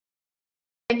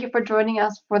Thank you for joining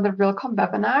us for the Realcomm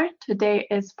webinar. Today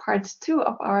is part 2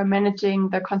 of our Managing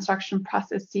the Construction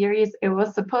Process series. It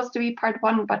was supposed to be part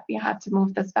 1, but we had to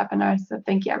move this webinar, so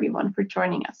thank you everyone for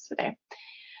joining us today.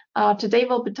 Today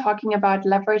we'll be talking about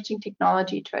leveraging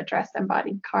technology to address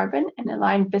embodied carbon and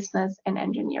align business and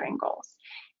engineering goals.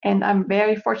 And I'm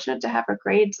very fortunate to have a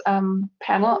great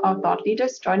panel of thought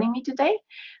leaders joining me today.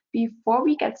 Before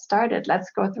we get started, let's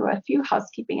go through a few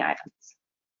housekeeping items.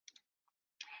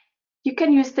 You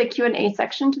can use the Q&A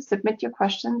section to submit your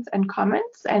questions and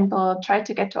comments, and we'll try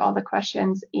to get to all the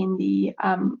questions in the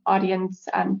audience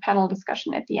and panel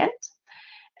discussion at the end.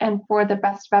 And for the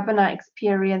best webinar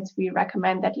experience, we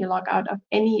recommend that you log out of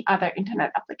any other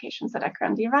internet applications that are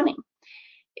currently running.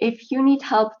 If you need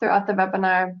help throughout the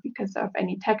webinar because of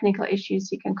any technical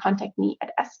issues, you can contact me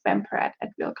at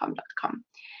svamperat@realcomm.com.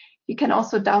 You can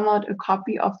also download a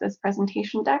copy of this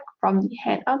presentation deck from the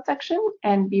handout section,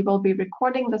 and we will be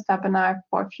recording this webinar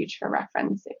for future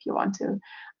reference if you want to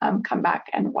come back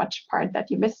and watch part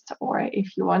that you missed, or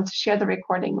if you want to share the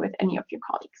recording with any of your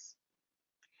colleagues.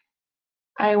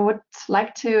 I would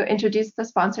like to introduce the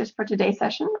sponsors for today's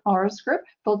session, Aurus Group,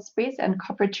 Buildspace, and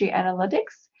Coppertree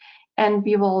Analytics, and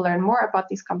we will learn more about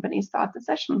these companies throughout the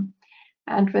session.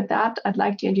 And with that, I'd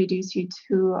like to introduce you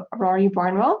to Rory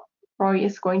Barnwell. Rory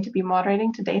is going to be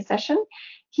moderating today's session.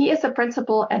 He is a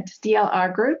principal at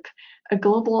DLR Group, a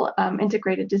global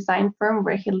integrated design firm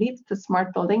where he leads the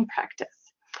smart building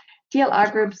practice.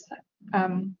 DLR Group's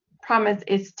promise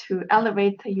is to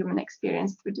elevate the human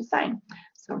experience through design.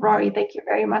 So Rory, thank you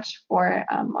very much for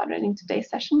moderating today's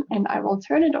session, and I will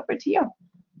turn it over to you.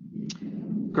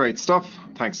 Great stuff.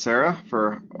 Thanks, Sarah,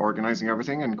 for organizing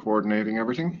everything and coordinating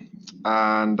everything.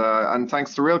 And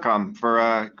thanks to Realcomm for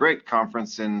a great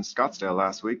conference in Scottsdale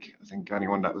last week. I think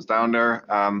anyone that was down there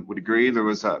would agree. There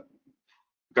was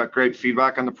got great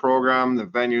feedback on the program, the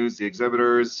venues, the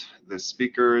exhibitors, the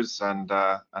speakers, and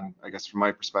I guess from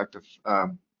my perspective,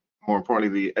 more importantly,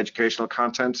 the educational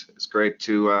content. It's great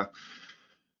to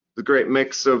the great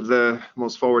mix of the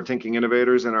most forward-thinking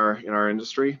innovators in our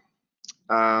industry.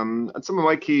 And some of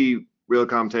my key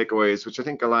Realcomm takeaways, which I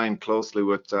think align closely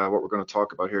with what we're going to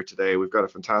talk about here today. We've got a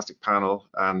fantastic panel,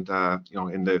 and you know,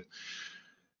 in the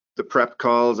prep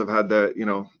calls, I've had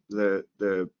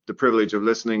the privilege of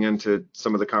listening into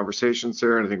some of the conversations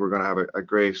here, and I think we're going to have a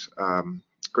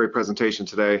great presentation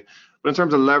today. But in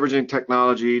terms of leveraging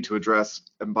technology to address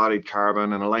embodied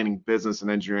carbon and aligning business and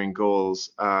engineering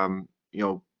goals, you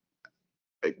know,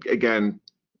 again,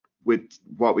 with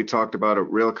what we talked about at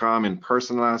Realcomm in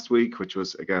person last week, which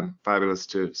was again fabulous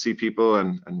to see people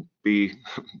and be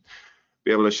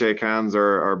able to shake hands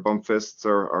or bump fists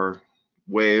or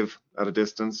wave at a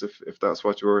distance if that's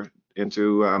what you were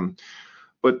into.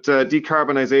 But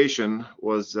decarbonization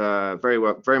was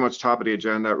very much top of the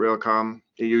agenda at Realcomm.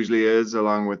 It usually is,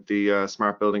 along with the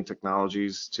smart building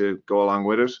technologies to go along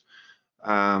with it.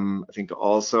 I think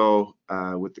also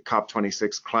with the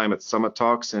COP26 climate summit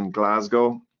talks in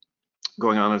Glasgow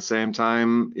going on at the same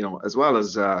time, you know, as well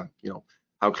as you know,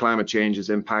 how climate change is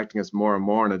impacting us more and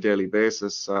more on a daily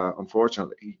basis,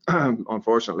 unfortunately,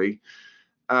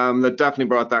 that definitely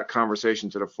brought that conversation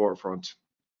to the forefront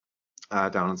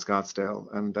down in Scottsdale,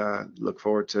 and look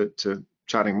forward to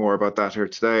chatting more about that here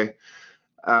today.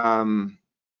 I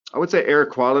would say air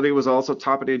quality was also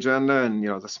top of the agenda, and you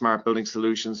know, the smart building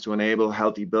solutions to enable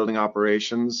healthy building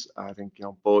operations. I think, you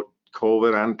know, both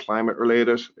COVID and climate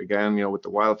related, again, you know, with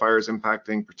the wildfires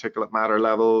impacting particulate matter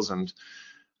levels and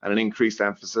an increased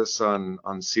emphasis on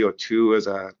CO2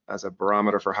 as a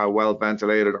barometer for how well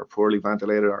ventilated or poorly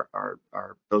ventilated our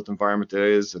built environment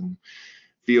is, and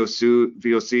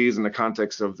VOCs in the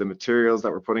context of the materials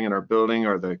that we're putting in our building,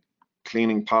 or the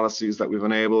cleaning policies that we've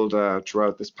enabled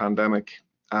throughout this pandemic.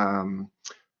 And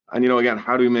you know, again,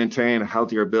 how do we maintain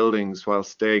healthier buildings while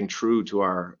staying true to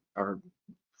our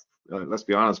let's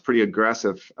be honest, pretty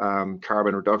aggressive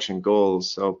carbon reduction goals?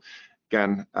 So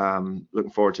again,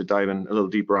 looking forward to diving a little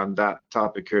deeper on that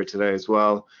topic here today as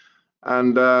well.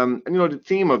 And you know, the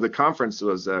theme of the conference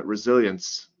was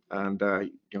resilience, and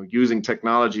you know, using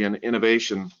technology and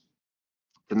innovation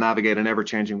to navigate an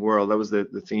ever-changing world. That was the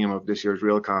theme of this year's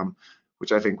Realcomm,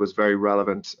 which I think was very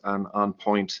relevant and on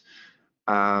point.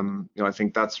 You know, I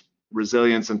think that's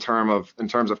resilience in terms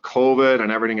of COVID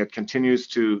and everything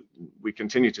we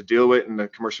continue to deal with in the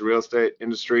commercial real estate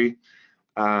industry.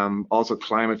 Also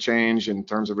climate change in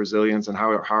terms of resilience, and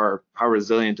how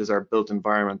resilient is our built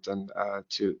environment, and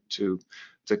to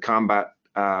combat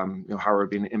you know, how we're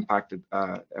being impacted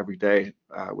every day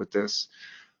with this.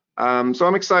 So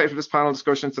I'm excited for this panel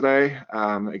discussion today.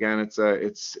 Again,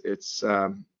 it's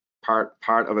part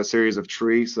of a series of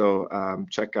 3. So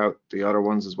check out the other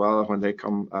ones as well when they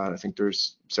come. I think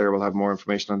Sarah will have more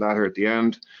information on that here at the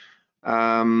end.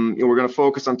 We're going to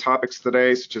focus on topics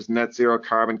today such as net zero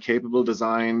carbon capable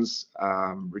designs,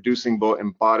 reducing both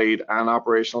embodied and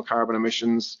operational carbon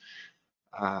emissions,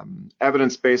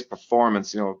 evidence-based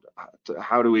performance.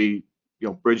 How do we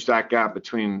bridge that gap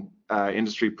between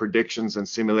industry predictions and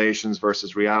simulations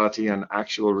versus reality and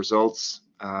actual results.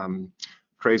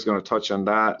 Craig's going to touch on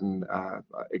that, and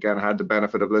again, I had the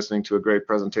benefit of listening to a great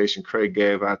presentation Craig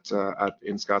gave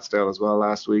in Scottsdale as well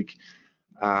last week.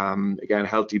 Again,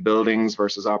 healthy buildings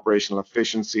versus operational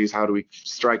efficiencies. How do we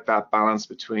strike that balance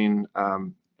between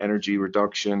energy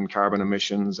reduction, carbon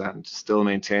emissions, and still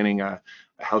maintaining a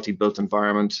healthy built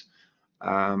environment?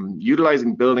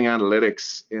 Utilizing building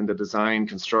analytics in the design,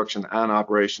 construction, and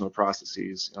operational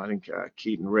processes. I think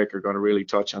Keith and Rick are going to really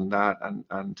touch on that,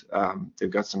 and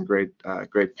they've got some great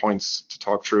points to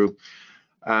talk through.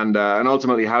 And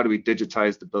ultimately, how do we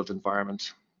digitize the built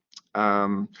environment?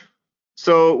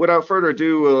 So without further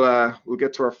ado, we'll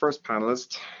get to our first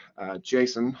panelist,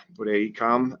 Jason with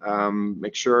AECOM.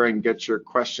 Make sure and get your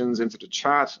questions into the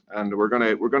chat, and we're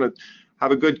gonna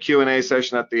have a good Q&A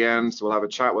session at the end. So we'll have a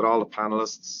chat with all the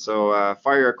panelists. So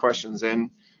fire your questions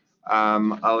in.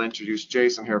 I'll introduce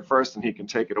Jason here first, and he can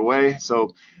take it away.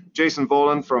 So Jason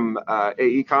Volan from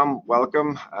AECOM,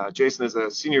 welcome. Jason is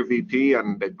a senior VP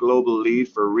and the global lead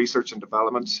for research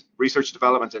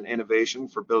development and innovation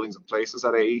for buildings and places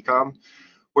at AECOM,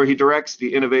 where he directs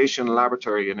the Innovation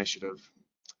Laboratory Initiative.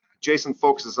 Jason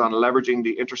focuses on leveraging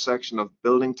the intersection of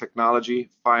building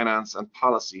technology, finance, and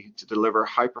policy to deliver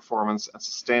high performance and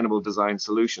sustainable design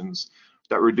solutions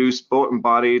that reduce both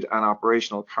embodied and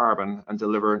operational carbon and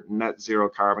deliver net zero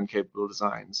carbon capable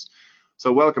designs.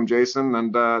 So welcome, Jason,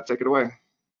 and take it away.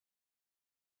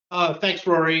 Thanks,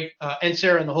 Rory, and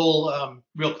Sarah and the whole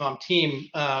Realcomm team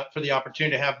for the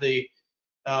opportunity to have the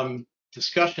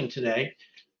discussion today.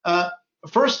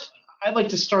 First, I'd like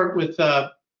to start with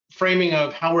framing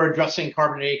of how we're addressing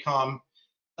carbon at AECOM.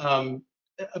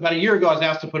 About a year ago, I was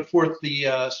asked to put forth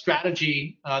the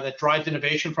strategy that drives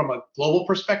innovation from a global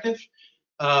perspective,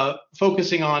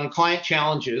 focusing on client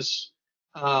challenges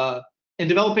and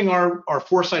developing our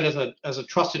foresight as a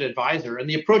trusted advisor. And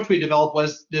the approach we developed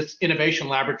was this Innovation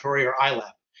Laboratory, or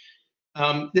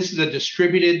iLab. This is a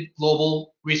distributed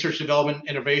global research development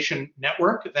innovation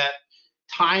network that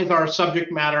ties our subject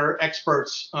matter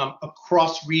experts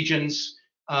across regions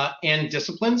and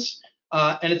disciplines,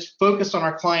 and it's focused on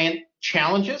our client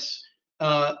challenges.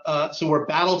 So we're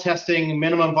battle testing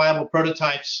minimum viable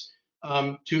prototypes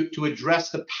to address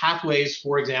the pathways,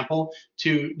 for example,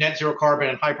 to net zero carbon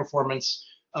and high performance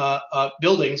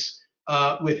buildings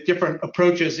with different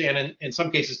approaches and in some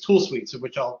cases tool suites, of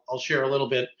which I'll share a little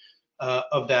bit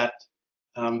of that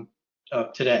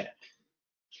today.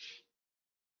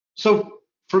 So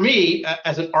for me,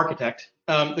 as an architect,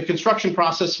 the construction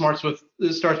process starts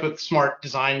with smart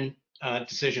design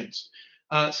decisions.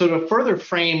 So to further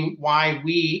frame why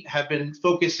we have been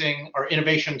focusing our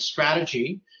innovation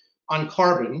strategy on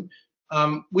carbon,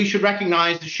 we should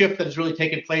recognize the shift that has really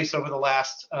taken place over the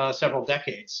last several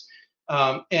decades,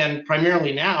 and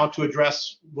primarily now to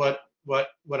address what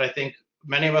I think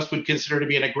many of us would consider to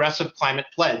be an aggressive climate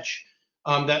pledge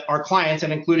that our clients,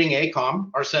 and including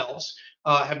AECOM ourselves,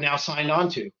 have now signed on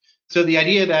to. So the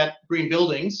idea that green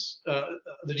buildings, the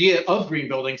idea of green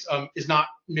buildings is not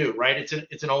new, right?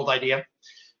 It's an old idea.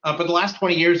 But the last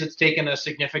 20 years, it's taken a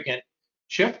significant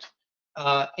shift.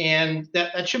 And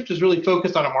that shift is really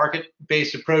focused on a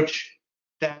market-based approach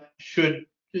that should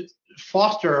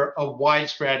foster a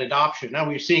widespread adoption. Now,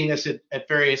 we're seeing this at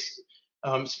various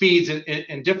speeds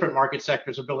in different market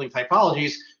sectors of building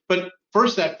typologies. But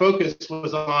first, that focus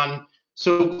was on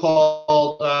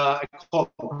so-called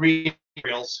green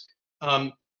materials.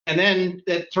 And then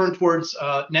it turned towards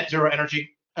net zero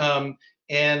energy and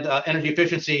energy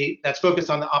efficiency that's focused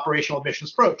on the operational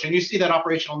emissions approach. And you see that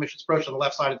operational emissions approach on the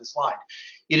left side of the slide.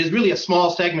 It is really a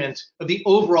small segment of the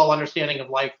overall understanding of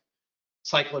life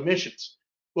cycle emissions.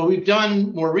 What we've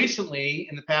done more recently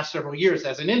in the past several years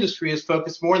as an industry is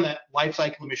focus more on that life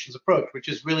cycle emissions approach, which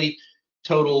is really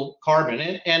total carbon.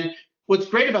 And what's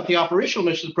great about the operational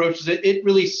emissions approach is that it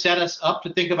really set us up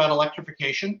to think about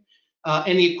electrification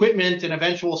and the equipment and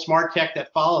eventual smart tech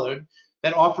that followed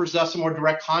that offers us a more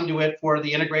direct conduit for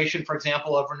the integration, for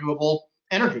example, of renewable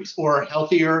energies or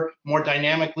healthier, more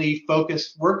dynamically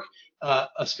focused work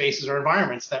spaces or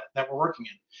environments that we're working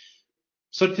in.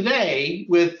 So today,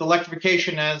 with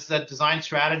electrification as the design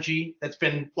strategy that's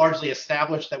been largely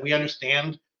established, that we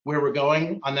understand where we're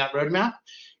going on that roadmap,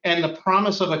 and the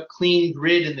promise of a clean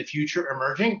grid in the future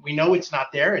emerging. We know it's not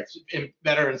there. It's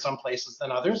better in some places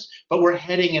than others, but we're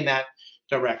heading in that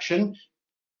direction.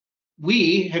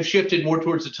 We have shifted more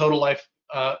towards the total life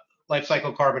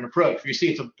cycle carbon approach. You see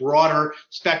it's a broader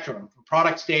spectrum from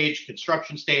product stage,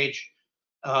 construction stage,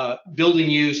 building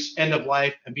use, end of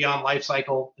life, and beyond life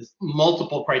cycle. There's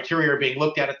multiple criteria are being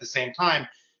looked at the same time.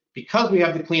 Because we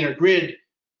have the cleaner grid,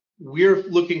 we're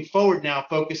looking forward now,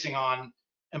 focusing on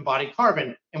embodied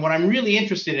carbon. And what I'm really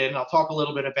interested in, and I'll talk a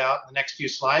little bit about in the next few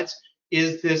slides,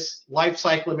 is this life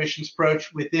cycle emissions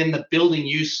approach within the building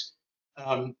use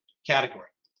category.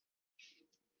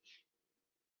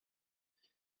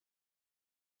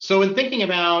 So in thinking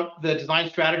about the design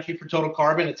strategy for total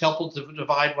carbon, it's helpful to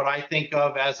divide what I think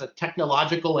of as a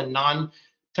technological and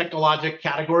non-technological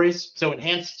categories. So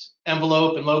enhanced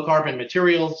envelope and low carbon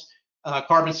materials,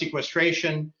 carbon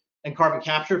sequestration, and carbon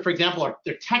capture, for example,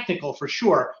 they're technical for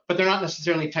sure, but they're not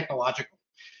necessarily technological.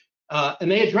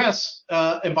 And they address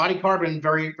embodied carbon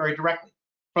very, very directly.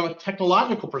 From a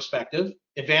technological perspective,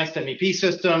 advanced MEP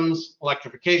systems,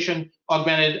 electrification,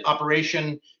 augmented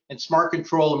operation, and smart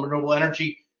control and renewable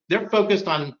energy, they're focused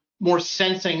on more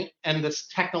sensing and this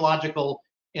technological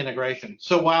integration.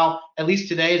 So while, at least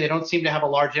today, they don't seem to have a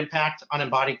large impact on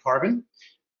embodied carbon,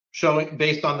 showing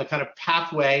based on the kind of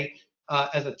pathway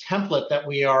as a template that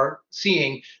we are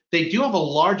seeing, they do have a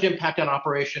large impact on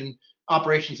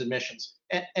operations emissions.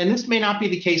 And this may not be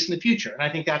the case in the future. And I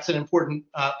think that's an important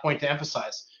point to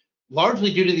emphasize,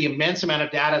 largely due to the immense amount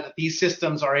of data that these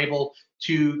systems are able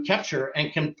to capture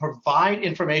and can provide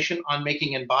information on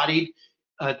making embodied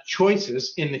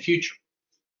choices in the future.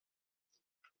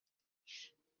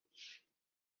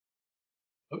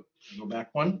 Oh, go back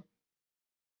one.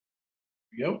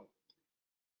 There we go.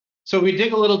 So we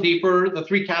dig a little deeper. The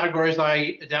three categories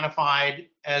I identified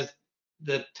as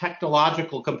the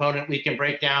technological component we can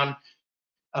break down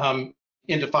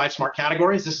into 5 smart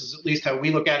categories. This is at least how we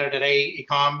look at it at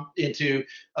AECOM, into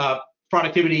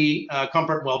productivity,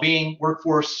 comfort and well-being,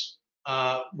 workforce,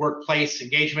 workplace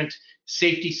engagement,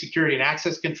 safety, security and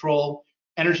access control,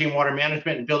 energy and water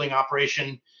management, and building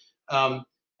operation and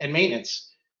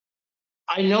maintenance.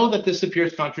 I know that this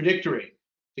appears contradictory.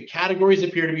 The categories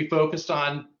appear to be focused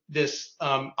on this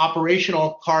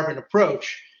operational carbon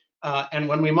approach, and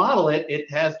when we model it, it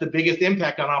has the biggest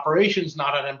impact on operations,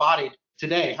 not on embodied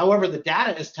today. However, the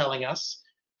data is telling us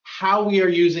how we are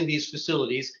using these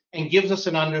facilities and gives us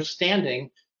an understanding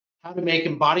how to make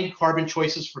embodied carbon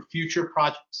choices for future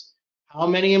projects. How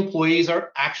many employees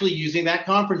are actually using that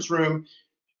conference room?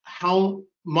 How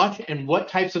much and what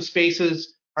types of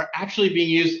spaces are actually being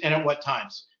used and at what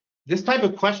times? This type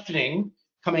of questioning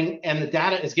coming, and the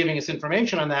data is giving us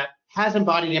information on that, has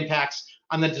embodied impacts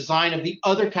on the design of the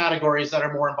other categories that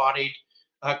are more embodied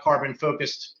carbon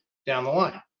focused down the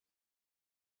line.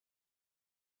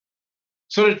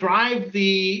 So to drive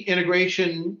the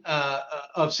integration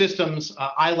of systems,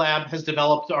 iLab has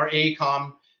developed our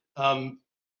AECOM.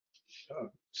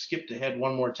 Skipped ahead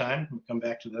one more time. We'll come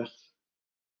back to the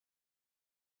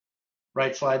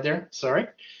right slide there. Sorry.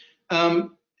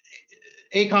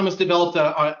 AECOM has developed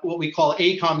what we call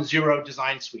AECOM Zero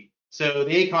design suite. So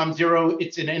the AECOM Zero,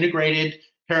 it's an integrated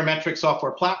parametric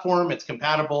software platform. It's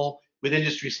compatible with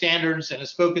industry standards and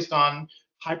is focused on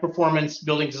high performance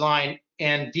building design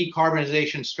and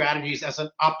decarbonization strategies as an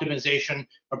optimization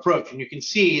approach. And you can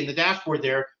see in the dashboard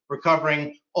there, we're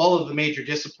covering all of the major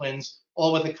disciplines,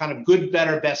 all with a kind of good,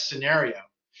 better, best scenario.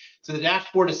 So the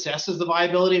dashboard assesses the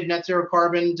viability of net zero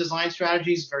carbon design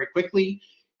strategies very quickly.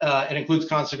 It includes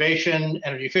conservation,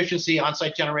 energy efficiency,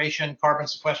 on-site generation, carbon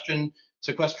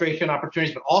sequestration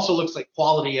opportunities, but also looks like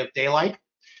quality of daylight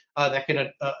that can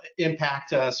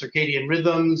impact circadian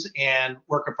rhythms and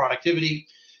worker productivity.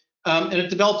 And it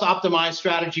develops optimized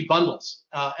strategy bundles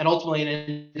and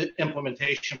ultimately an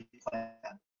implementation plan.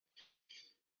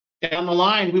 Down the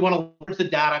line, we want to leverage the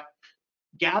data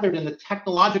gathered in the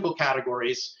technological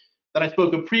categories that I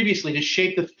spoke of previously to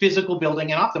shape the physical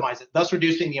building and optimize it, thus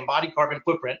reducing the embodied carbon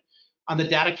footprint on the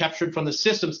data captured from the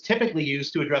systems typically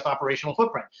used to address operational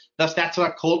footprint. Thus, that's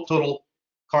our total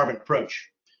carbon approach.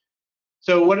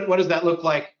 So what does that look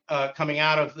like coming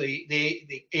out of the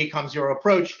AECOM Zero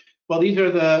approach? Well, these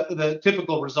are the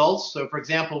typical results. So for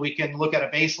example, we can look at a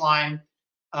baseline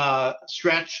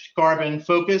stretched carbon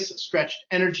focus, stretched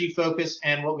energy focus,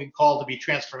 and what we call to be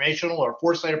transformational or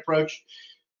foresight approach.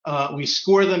 We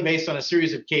score them based on a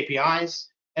series of KPIs,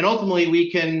 and ultimately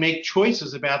we can make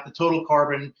choices about the total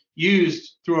carbon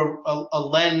used through a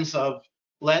lens of,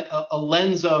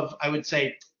 I would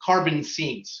say, carbon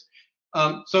scenes.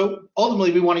 So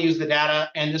ultimately, we want to use the data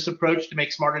and this approach to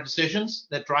make smarter decisions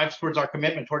that drives towards our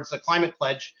commitment towards the climate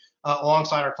pledge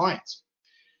alongside our clients.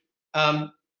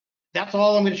 That's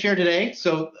all I'm going to share today.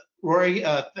 So Rory,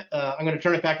 I'm going to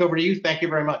turn it back over to you. Thank you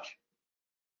very much.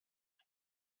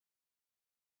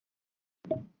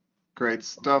 Great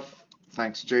stuff.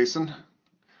 Thanks, Jason.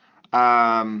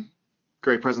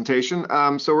 Great presentation.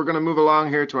 So we're going to move along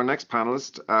here to our next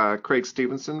panelist, Craig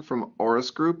Stevenson from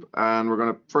Auris Group, and we're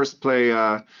going to first play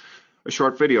a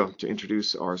short video to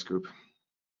introduce Auris Group.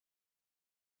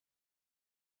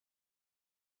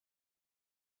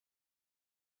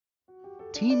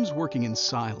 Teams working in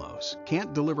silos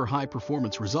can't deliver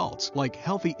high-performance results like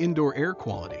healthy indoor air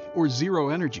quality or zero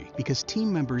energy because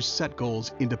team members set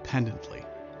goals independently,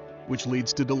 which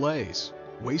leads to delays,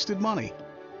 wasted money,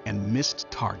 and missed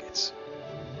targets.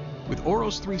 With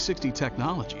Auris 360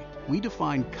 technology, we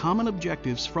define common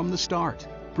objectives from the start,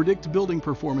 predict building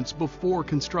performance before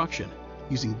construction,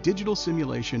 using digital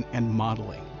simulation and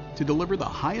modeling to deliver the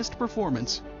highest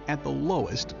performance at the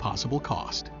lowest possible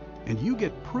cost. And you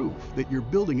get proof that your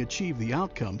building achieved the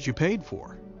outcomes you paid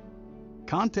for.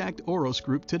 Contact Auris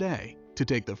Group today to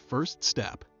take the first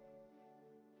step.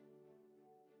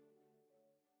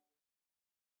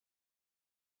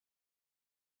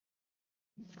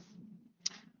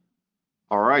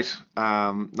 All right.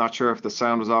 Not sure if the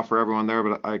sound was off for everyone there,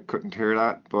 but I couldn't hear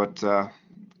that. But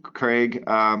Craig,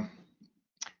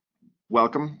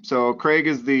 welcome. So Craig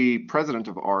is the president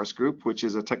of Auris Group, which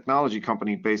is a technology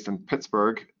company based in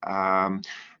Pittsburgh.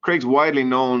 Craig's widely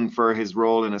known for his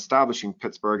role in establishing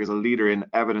Pittsburgh as a leader in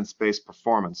evidence-based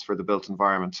performance for the built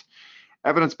environment.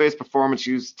 Evidence-based performance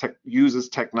uses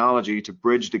technology to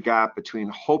bridge the gap between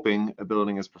hoping a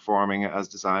building is performing as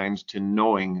designed to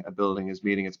knowing a building is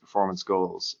meeting its performance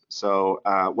goals. So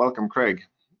welcome, Craig.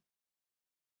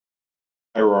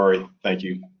 Hi, Rory. Thank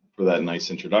you for that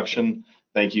nice introduction.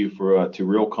 Thank you to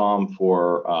Realcomm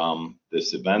for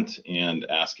this event and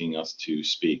asking us to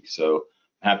speak. So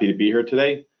happy to be here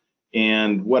today.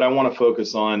 And what I want to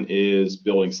focus on is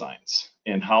building science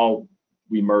and how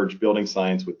we merge building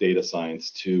science with data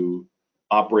science to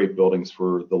operate buildings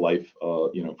for the life, for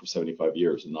 75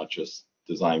 years and not just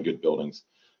design good buildings.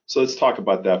 So let's talk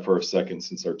about that for a second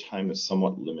since our time is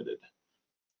somewhat limited.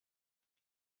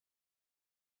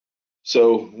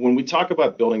 So when we talk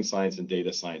about building science and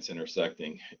data science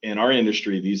intersecting, in our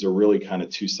industry, these are really kind of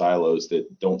two silos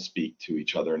that don't speak to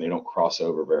each other and they don't cross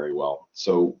over very well.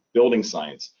 So building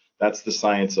science, that's the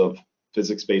science of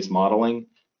physics-based modeling.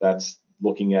 That's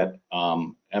looking at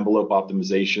envelope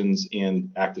optimizations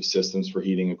and active systems for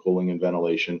heating and cooling and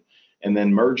ventilation, and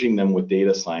then merging them with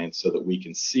data science so that we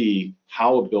can see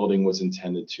how a building was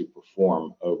intended to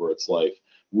perform over its life.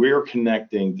 We're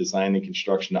connecting design and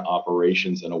construction to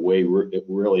operations in a way it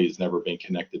really has never been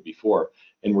connected before.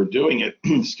 And we're doing it,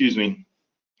 excuse me,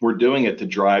 we're doing it to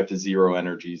drive to zero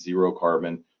energy, zero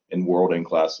carbon, and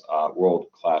world-class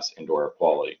indoor air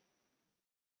quality.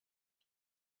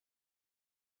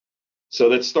 So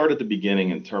let's start at the beginning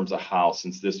in terms of how,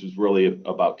 since this was really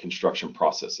about construction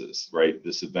processes, right?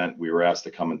 This event, we were asked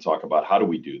to come and talk about how do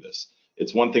we do this?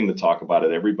 It's one thing to talk about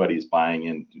it. Everybody's buying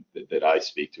in, that I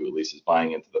speak to at least, is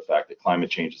buying into the fact that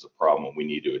climate change is a problem and we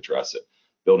need to address it.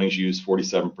 Buildings use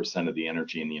 47% of the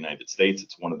energy in the United States.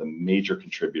 It's one of the major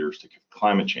contributors to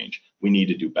climate change. We need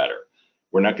to do better.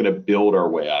 We're not going to build our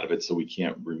way out of it, so we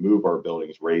can't remove our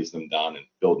buildings, raise them down, and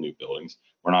build new buildings.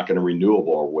 We're not going to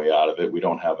renewable our way out of it. We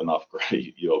don't have enough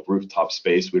rooftop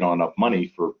space. We don't have enough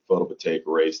money for photovoltaic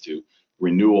arrays to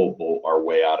renewable our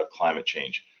way out of climate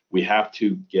change. We have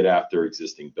to get after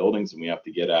existing buildings, and we have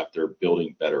to get after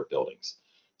building better buildings.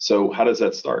 So how does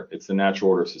that start? It's the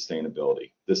natural order of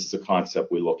sustainability. This is a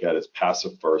concept we look at as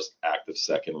passive first, active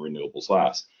second, renewables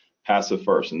last. Passive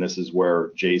first, and this is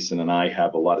where Jason and I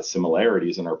have a lot of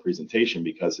similarities in our presentation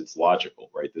because it's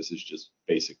logical, right? This is just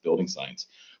basic building science.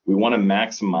 We want to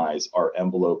maximize our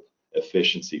envelope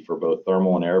efficiency for both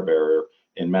thermal and air barrier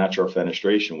and match our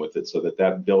fenestration with it so that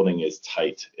that building is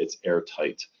tight, it's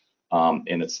airtight,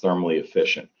 and it's thermally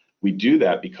efficient. We do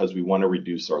that because we want to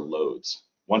reduce our loads.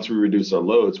 Once we reduce our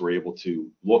loads, we're able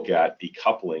to look at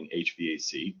decoupling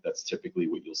HVAC. That's typically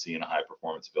what you'll see in a high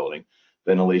performance building.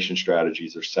 Ventilation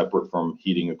strategies are separate from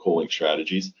heating and cooling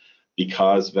strategies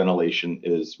because ventilation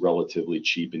is relatively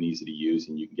cheap and easy to use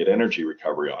and you can get energy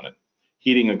recovery on it.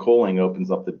 Heating and cooling opens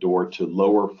up the door to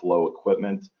lower flow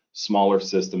equipment, smaller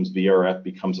systems. VRF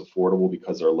becomes affordable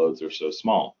because our loads are so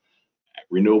small.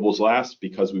 Renewables last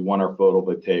because we want our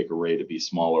photovoltaic array to be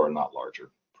smaller and not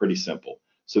larger. Pretty simple.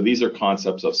 So these are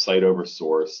concepts of site over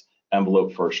source,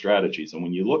 envelope first strategies. And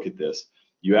when you look at this,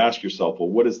 You ask yourself, well,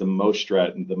 what is the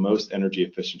most energy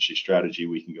efficiency strategy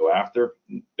we can go after?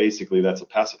 Basically, that's a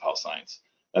passive house science.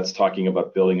 That's talking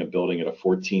about building a building at a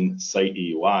 14 site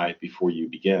EUI before you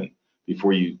begin,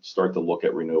 before you start to look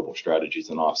at renewable strategies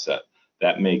and offset.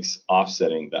 That makes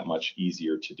offsetting that much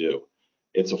easier to do.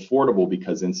 It's affordable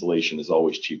because insulation is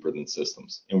always cheaper than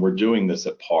systems. And we're doing this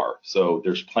at par. So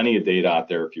there's plenty of data out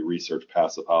there if you research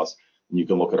passive house, and you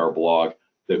can look at our blog,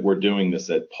 that we're doing this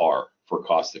at par for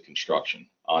cost of construction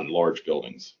on large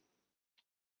buildings.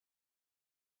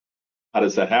 How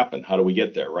does that happen? How do we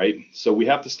get there, right? So we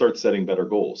have to start setting better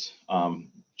goals.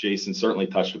 Jason certainly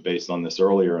touched base on this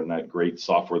earlier in that great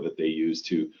software that they use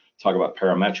to talk about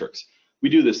parametrics. We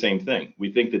do the same thing.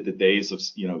 We think that the days of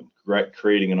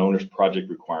creating an owner's project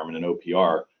requirement, an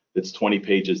OPR, that's 20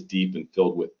 pages deep and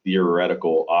filled with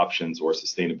theoretical options or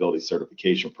sustainability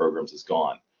certification programs is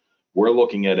gone. We're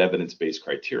looking at evidence-based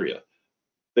criteria.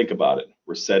 Think about it.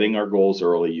 We're setting our goals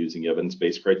early using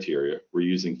evidence-based criteria. We're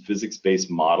using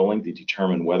physics-based modeling to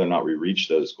determine whether or not we reach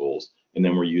those goals. And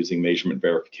then we're using measurement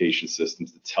verification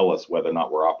systems to tell us whether or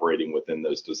not we're operating within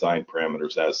those design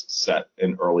parameters as set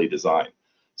in early design.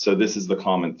 So this is the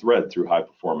common thread through high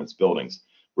performance buildings.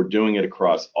 We're doing it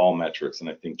across all metrics. And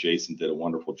I think Jason did a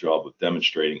wonderful job of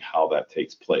demonstrating how that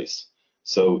takes place.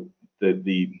 So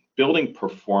the building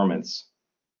performance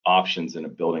options in a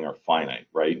building are finite,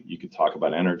 right? You could talk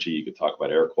about energy, you could talk about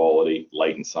air quality,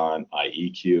 light and sound,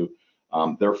 IEQ.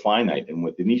 They're finite, and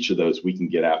within each of those, we can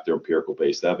get after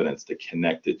empirical-based evidence to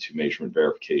connect it to measurement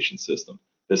verification system.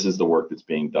 This is the work that's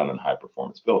being done in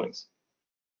high-performance buildings.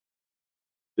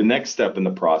 The next step in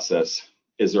the process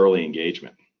is early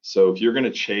engagement. So if you're going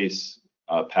to chase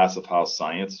passive house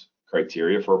science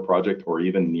criteria for a project, or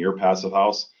even near passive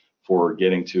house for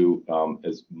getting to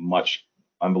as much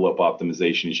envelope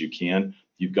optimization as you can,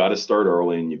 you've got to start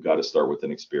early, and you've got to start with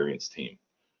an experienced team.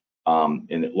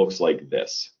 And it looks like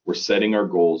this. We're setting our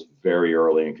goals very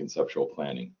early in conceptual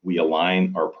planning. We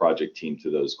align our project team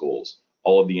to those goals.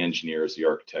 All of the engineers, the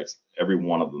architects, every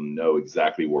one of them know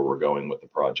exactly where we're going with the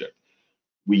project.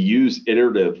 We use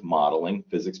iterative modeling,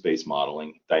 physics-based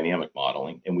modeling, dynamic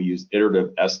modeling, and we use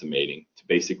iterative estimating to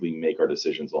basically make our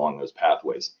decisions along those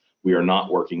pathways. We are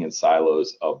not working in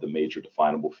silos of the major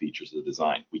definable features of the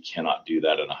design. We cannot do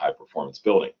that in a high-performance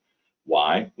building.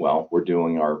 Why? Well, we're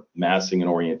doing our massing and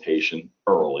orientation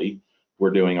early. We're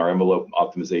doing our envelope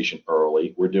optimization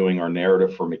early. We're doing our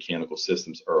narrative for mechanical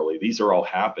systems early. These are all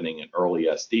happening in early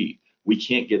SD. We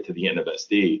can't get to the end of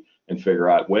SD and figure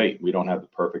out, wait, we don't have the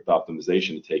perfect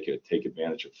optimization to take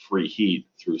advantage of free heat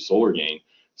through solar gain,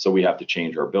 so we have to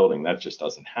change our building. That just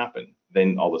doesn't happen.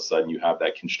 Then all of a sudden you have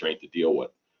that constraint to deal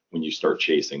with when you start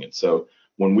chasing it. So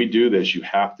when we do this, you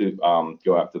have to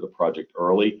go after the project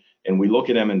early. And we look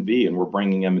at M&V, and we're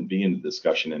bringing M&V into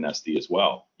discussion in SD as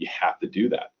well. You have to do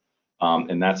that.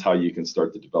 And that's how you can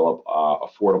start to develop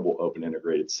affordable open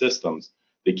integrated systems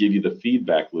that give you the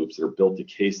feedback loops that are built to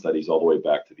case studies all the way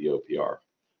back to the OPR.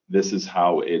 This is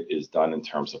how it is done in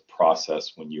terms of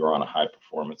process when you're on a high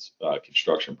performance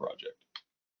construction project.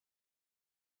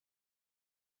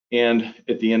 And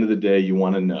at the end of the day, you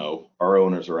want to know, our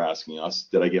owners are asking us,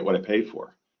 did I get what I paid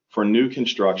for? For new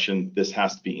construction, this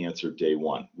has to be answered day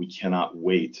one. We cannot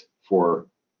wait for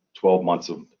 12 months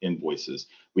of invoices.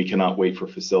 We cannot wait for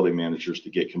facility managers to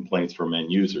get complaints from end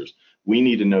users. We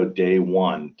need to know day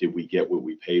one, did we get what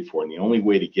we paid for? And the only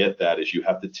way to get that is you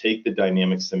have to take the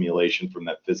dynamic simulation from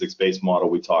that physics-based model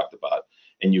we talked about,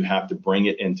 and you have to bring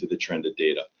it into the trended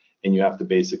data. And you have to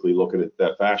basically look at it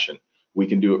that fashion. We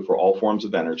can do it for all forms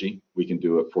of energy. We can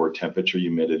do it for temperature,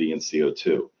 humidity, and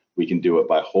CO2. We can do it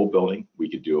by whole building. We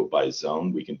could do it by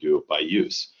zone. We can do it by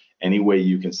use. Any way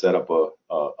you can set up a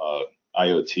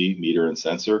IoT meter and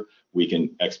sensor, we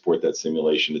can export that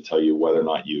simulation to tell you whether or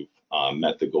not you've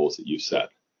met the goals that you've set.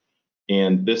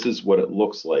 And this is what it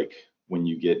looks like when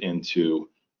you get into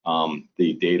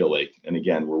the data lake. And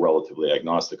again, we're relatively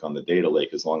agnostic on the data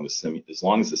lake as long as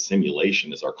the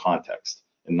simulation is our context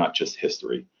and not just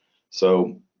history.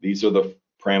 So these are the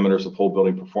parameters of whole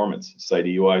building performance: site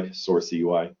EUI, source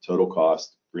EUI, total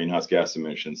cost, greenhouse gas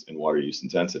emissions, and water use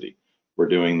intensity. We're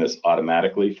doing this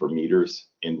automatically for meters,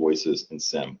 invoices, and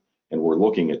SIM, and we're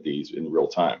looking at these in real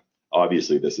time.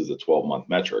 Obviously, this is a 12-month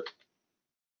metric.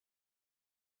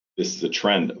 This is a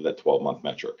trend of that 12-month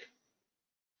metric.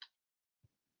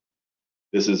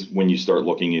 This is when you start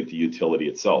looking at the utility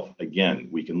itself. Again,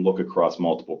 we can look across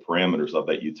multiple parameters of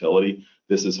that utility.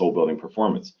 This is whole building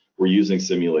performance. We're using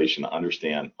simulation to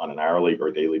understand on an hourly or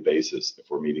daily basis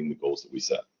if we're meeting the goals that we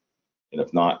set. And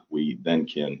if not, we then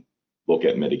can look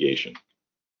at mitigation.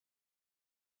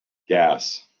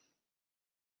 Gas,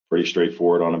 pretty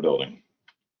straightforward on a building.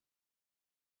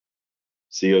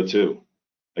 CO2.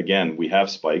 Again, we have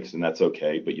spikes, and that's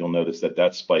okay, but you'll notice that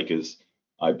that spike is,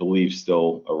 I believe,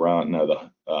 still around.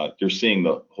 Now, you're seeing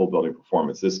the whole building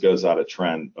performance. This goes out of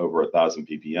trend over 1,000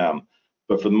 ppm,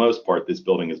 but for the most part, this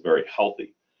building is very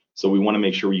healthy. So we want to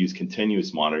make sure we use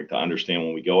continuous monitoring to understand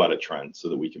when we go out of trend so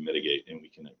that we can mitigate and we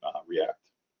can react.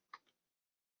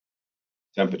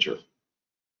 Temperature.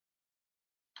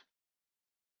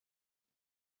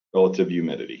 Relative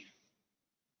humidity.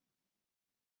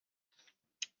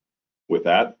 With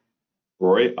that,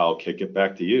 Roy, I'll kick it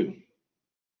back to you.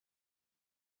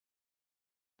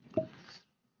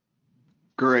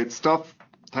 Great stuff.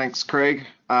 Thanks, Craig.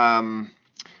 A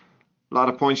lot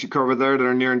of points you covered there that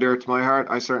are near and dear to my heart.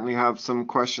 I certainly have some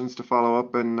questions to follow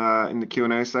up in the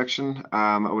Q&A section.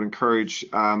 I would encourage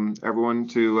everyone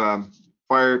to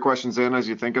fire your questions in as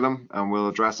you think of them, and we'll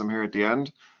address them here at the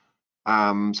end.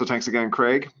 So thanks again,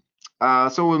 Craig.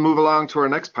 So we'll move along to our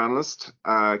next panelist,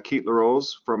 Keith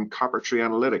LaRose from Coppertree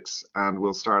Analytics, and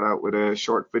we'll start out with a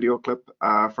short video clip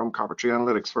from Coppertree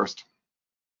Analytics first.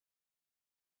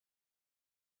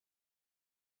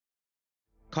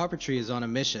 Coppertree is on a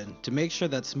mission to make sure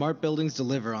that smart buildings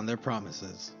deliver on their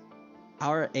promises.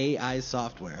 Our AI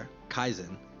software,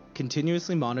 Kaizen,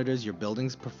 continuously monitors your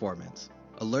building's performance,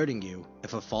 alerting you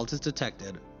if a fault is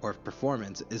detected or if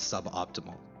performance is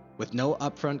suboptimal. With no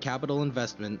upfront capital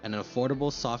investment and an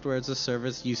affordable software as a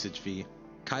service usage fee,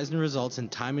 Kaizen results in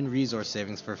time and resource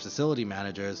savings for facility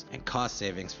managers and cost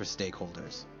savings for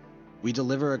stakeholders. We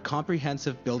deliver a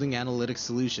comprehensive building analytics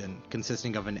solution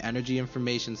consisting of an energy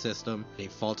information system, a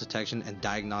fault detection and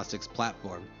diagnostics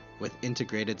platform with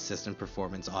integrated system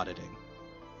performance auditing.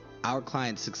 Our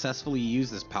clients successfully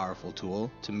use this powerful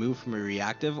tool to move from a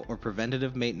reactive or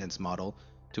preventative maintenance model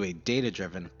to a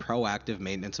data-driven, proactive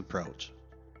maintenance approach.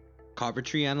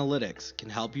 Coppertree Analytics can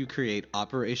help you create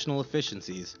operational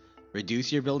efficiencies,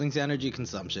 reduce your building's energy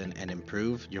consumption, and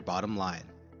improve your bottom line.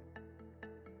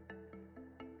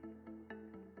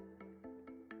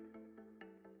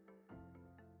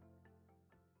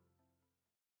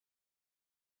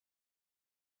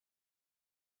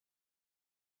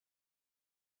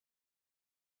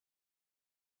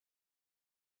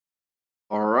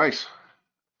 All right.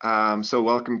 So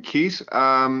welcome, Keith.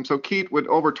 So Keith, with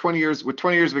 20 years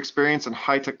of experience in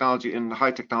high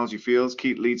technology fields,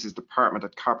 Keith leads his department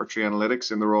at Coppertree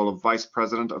Analytics in the role of Vice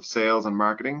President of Sales and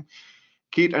Marketing.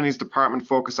 Keith and his department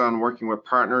focus on working with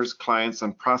partners, clients,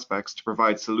 and prospects to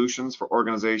provide solutions for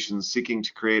organizations seeking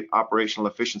to create operational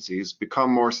efficiencies, become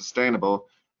more sustainable,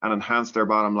 and enhance their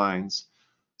bottom lines.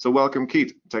 So welcome,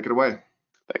 Keith. Take it away.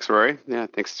 Thanks, Rory. Yeah,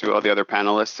 thanks to all the other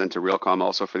panelists and to Realcomm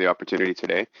also for the opportunity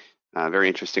today. Very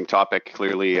interesting topic,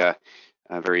 clearly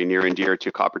very near and dear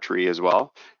to Coppertree as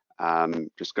well.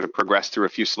 Just going to progress through a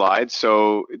few slides.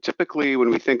 So typically when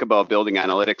we think about building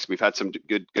analytics, we've had some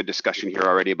good discussion here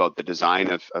already about the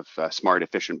design of smart,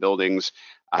 efficient buildings,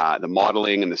 the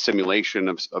modeling and the simulation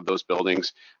of those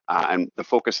buildings. And the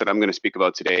focus that I'm going to speak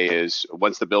about today is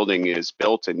once the building is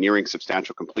built and nearing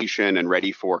substantial completion and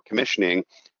ready for commissioning,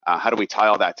 how do we tie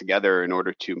all that together in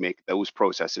order to make those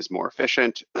processes more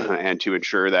efficient and to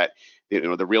ensure that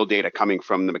the real data coming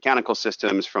from the mechanical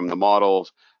systems, from the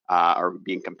models, are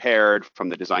being compared from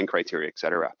the design criteria, et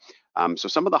cetera. So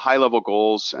some of the high-level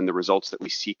goals and the results that we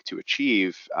seek to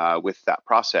achieve with that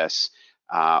process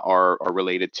are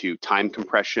related to time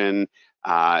compression,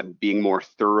 being more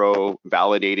thorough,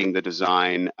 validating the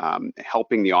design,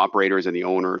 helping the operators and the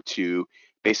owner to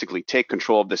basically take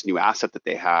control of this new asset that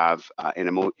they have in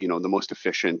the most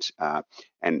efficient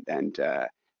and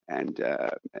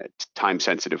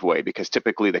time-sensitive way, because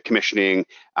typically the commissioning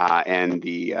and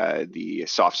the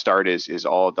soft start is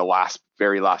all the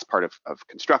very last part of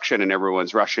construction, and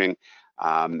everyone's rushing.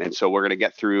 And so we're going to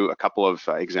get through a couple of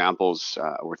examples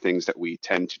or things that we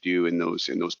tend to do in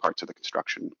those parts of the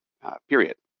construction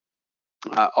period.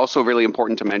 Also really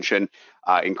important to mention,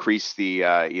 increase the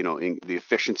the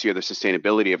efficiency or the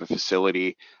sustainability of a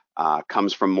facility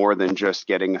comes from more than just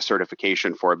getting a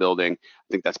certification for a building. I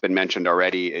think that's been mentioned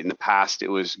already. In the past, it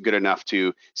was good enough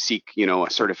to seek a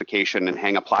certification and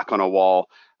hang a plaque on a wall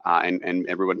and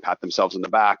everyone pat themselves on the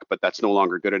back, but that's no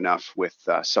longer good enough with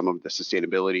some of the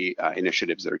sustainability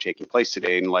initiatives that are taking place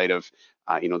today in light of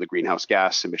the greenhouse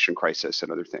gas emission crisis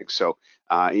and other things. So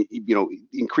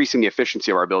increasing the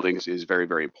efficiency of our buildings is very,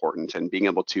 very important, and being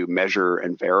able to measure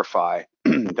and verify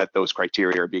that those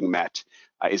criteria are being met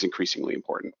is increasingly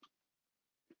important.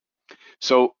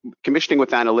 So commissioning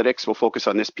with analytics, we'll focus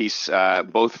on this piece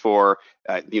both for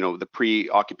the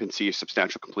pre-occupancy,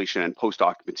 substantial completion, and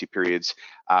post-occupancy periods.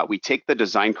 We take the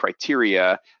design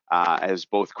criteria, as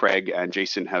both Craig and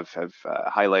Jason have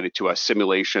highlighted to us,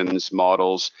 simulations,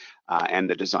 models, and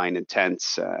the design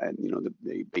intents, and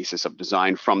the basis of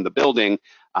design from the building,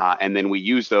 and then we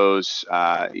use those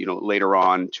later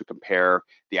on to compare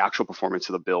the actual performance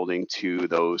of the building to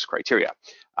those criteria.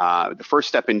 The first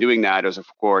step in doing that is, of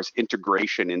course,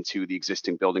 integration into the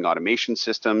existing building automation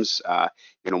systems.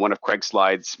 One of Craig's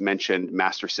slides mentioned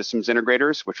master systems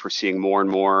integrators, which we're seeing more and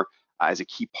more as a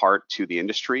key part to the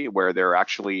industry, where they're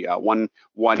actually one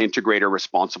integrator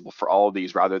responsible for all of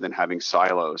these rather than having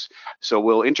silos. So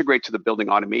we'll integrate to the building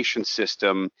automation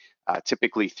system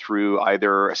typically through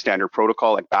either a standard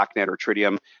protocol like BACnet or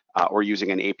Tritium, or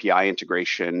using an API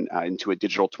integration into a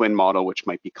digital twin model, which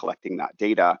might be collecting that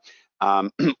data,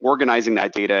 organizing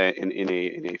that data in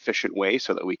an efficient way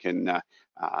so that we can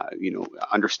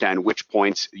understand which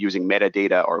points using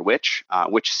metadata are which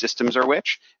systems are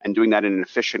which, and doing that in an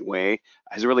efficient way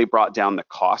has really brought down the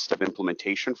cost of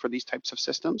implementation for these types of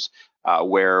systems,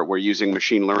 where we're using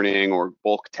machine learning or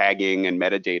bulk tagging and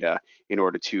metadata in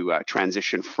order to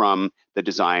transition from the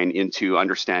design into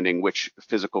understanding which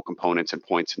physical components and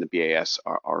points in the BAS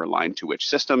are aligned to which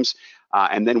systems.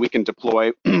 And then we can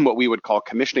deploy what we would call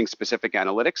commissioning specific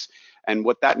analytics. And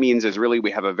what that means is really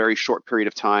we have a very short period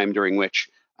of time during which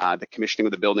the commissioning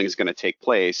of the building is going to take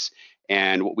place.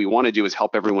 And what we want to do is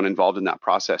help everyone involved in that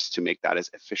process to make that as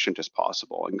efficient as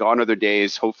possible. And gone are the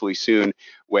days, hopefully soon,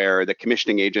 where the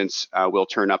commissioning agents will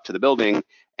turn up to the building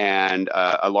and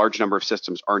a large number of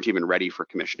systems aren't even ready for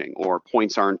commissioning, or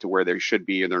points aren't to where they should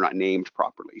be, and they're not named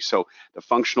properly. So the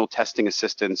functional testing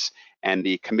assistance and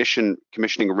the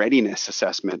commissioning readiness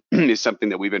assessment is something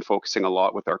that we've been focusing a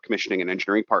lot with our commissioning and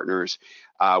engineering partners,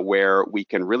 where we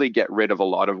can really get rid of a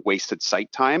lot of wasted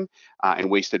site time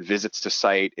and wasted visits to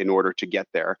site in order to get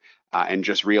there. And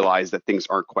just realize that things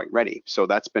aren't quite ready. So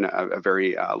that's been a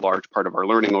very large part of our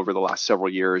learning over the last several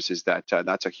years, is that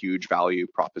that's a huge value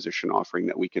proposition offering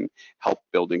that we can help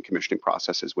building commissioning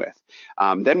processes with.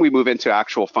 Then we move into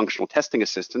actual functional testing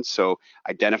assistance, so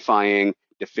identifying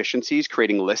deficiencies,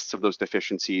 creating lists of those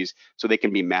deficiencies so they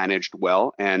can be managed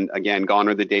well. And again, gone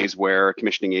are the days where a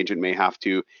commissioning agent may have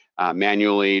to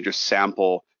manually just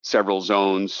sample several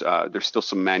zones. There's still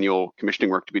some manual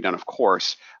commissioning work to be done, of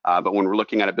course, but when we're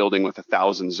looking at a building with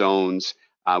 1,000 zones,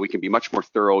 we can be much more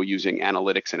thorough using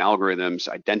analytics and algorithms,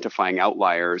 identifying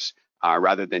outliers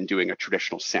rather than doing a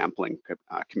traditional sampling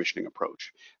commissioning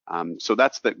approach. So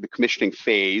that's the commissioning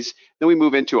phase. Then we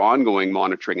move into ongoing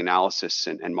monitoring analysis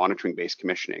and monitoring-based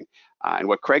commissioning. And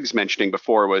what Craig's mentioning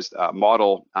before was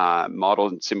model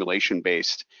and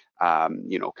simulation-based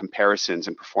comparisons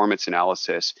and performance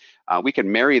analysis. We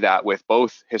can marry that with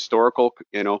both historical,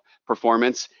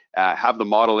 performance, have the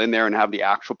model in there and have the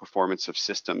actual performance of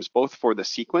systems, both for the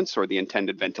sequence or the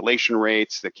intended ventilation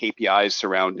rates, the KPIs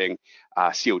surrounding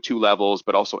CO2 levels,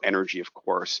 but also energy, of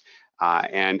course.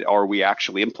 And are we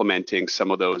actually implementing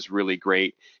some of those really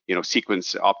great,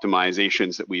 sequence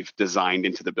optimizations that we've designed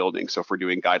into the building? So if we're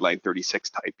doing guideline 36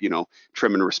 type,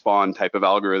 trim and respond type of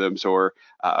algorithms or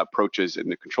approaches in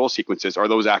the control sequences, are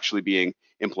those actually being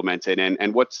implemented?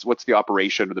 And what's the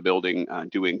operation of the building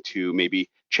doing to maybe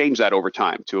change that over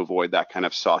time to avoid that kind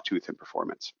of sawtooth in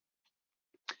performance?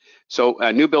 So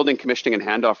new building commissioning and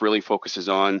handoff really focuses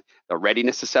on the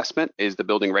readiness assessment. Is the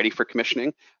building ready for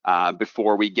commissioning?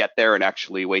 Before we get there and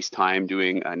actually waste time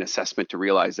doing an assessment to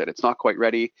realize that it's not quite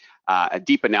ready. A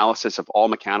deep analysis of all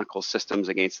mechanical systems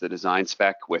against the design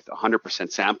spec with 100%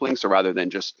 sampling. So rather than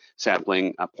just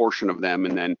sampling a portion of them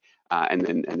and then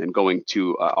going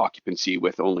to occupancy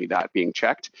with only that being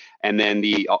checked. And then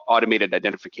the automated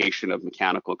identification of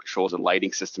mechanical controls and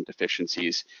lighting system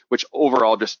deficiencies, which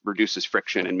overall just reduces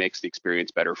friction and makes the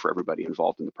experience better for everybody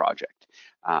involved in the project.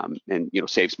 And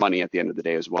saves money at the end of the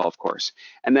day as well, of course.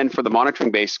 And then for the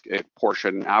monitoring-based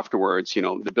portion afterwards,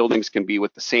 the buildings can be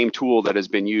with the same tool that has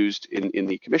been used in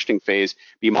the commissioning phase,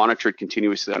 be monitored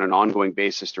continuously on an ongoing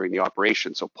basis during the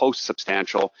operation. So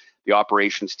post-substantial, the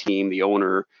operations team, the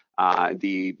owner,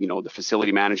 the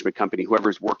facility management company,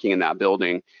 whoever's working in that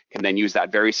building, can then use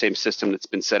that very same system that's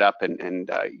been set up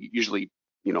and usually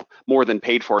more than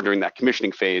paid for during that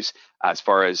commissioning phase as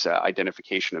far as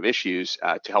identification of issues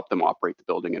to help them operate the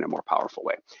building in a more powerful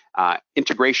way.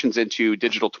 Integrations into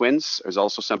digital twins is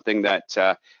also something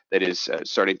that is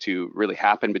starting to really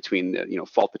happen between the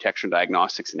fault detection,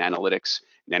 diagnostics, and analytics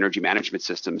and energy management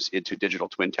systems into digital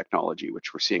twin technology,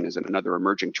 which we're seeing as another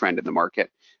emerging trend in the market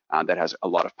that has a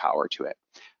lot of power to it.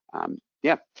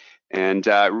 And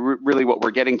really what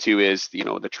we're getting to is,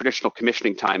 the traditional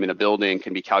commissioning time in a building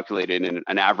can be calculated in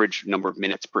an average number of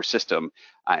minutes per system.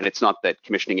 And it's not that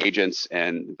commissioning agents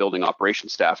and building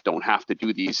operations staff don't have to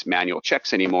do these manual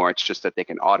checks anymore. It's just that they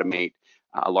can automate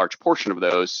a large portion of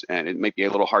those, and it might be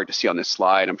a little hard to see on this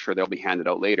slide. I'm sure they'll be handed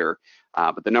out later.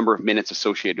 But the number of minutes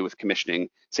associated with commissioning,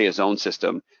 say, a zone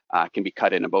system can be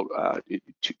cut in about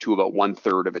to about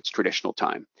 1/3 of its traditional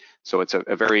time. So it's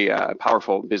a very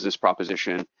powerful business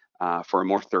proposition for a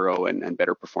more thorough and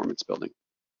better performance building.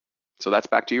 So that's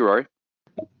back to you, Rory.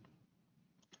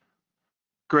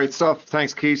 Great stuff.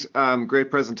 Thanks, Keith. Great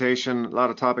presentation. A lot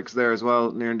of topics there as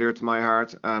well, near and dear to my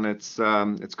heart. And it's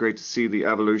great to see the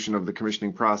evolution of the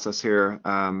commissioning process here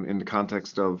in the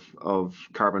context of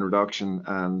carbon reduction,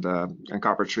 and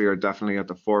Coppertree are definitely at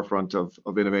the forefront of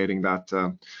innovating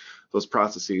those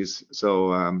processes.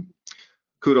 So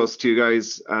kudos to you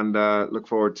guys, and look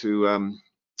forward to.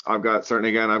 I've got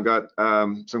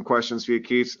some questions for you,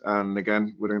 Keith, and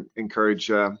again would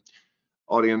encourage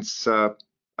audience to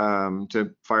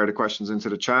fire the questions into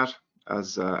the chat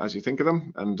as you think of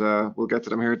them, and we'll get to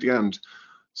them here at the end.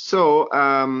 So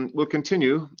we'll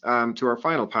continue to our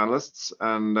final panelists,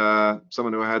 and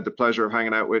someone who I had the pleasure of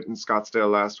hanging out with in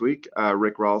Scottsdale last week,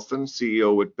 Rick Ralston,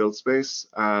 CEO with BuildSpace,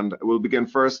 and we'll begin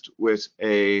first with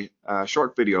a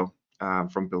short video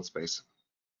from BuildSpace.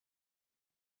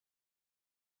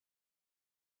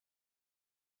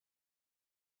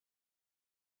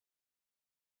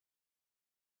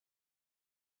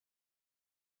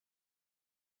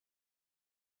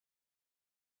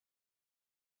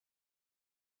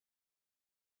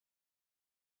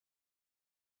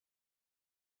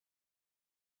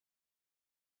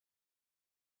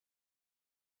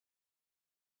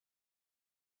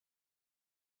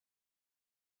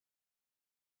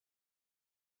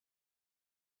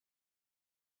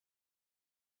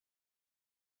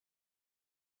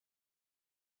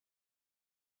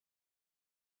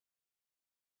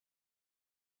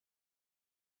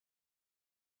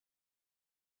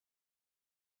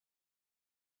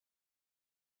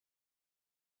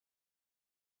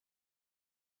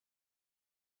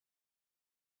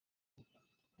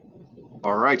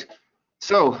 All right.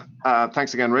 So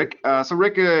thanks again, Rick. So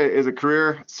Rick is a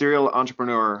career serial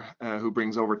entrepreneur who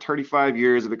brings over 35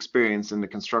 years of experience in the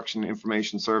construction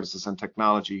information services and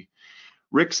technology.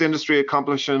 Rick's industry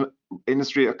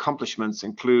accomplishments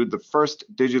include the first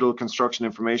digital construction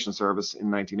information service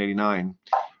in 1989.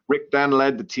 Rick then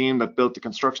led the team that built the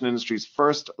construction industry's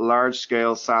first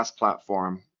large-scale SaaS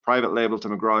platform, private label to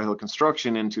McGraw-Hill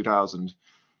Construction, in 2000.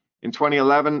 In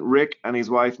 2011, Rick and his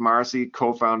wife Marcy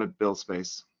co-founded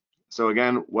BuildSpace. So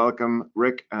again, welcome,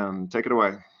 Rick, and take it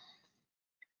away.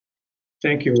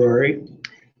 Thank you, Rory.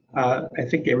 I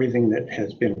think everything that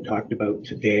has been talked about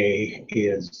today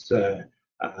is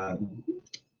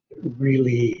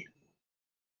really,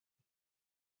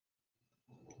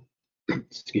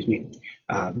 excuse me,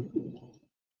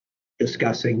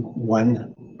 discussing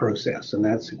one process, and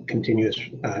that's continuous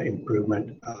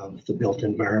improvement of the built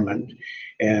environment.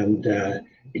 And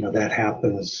that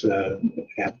happens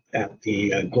at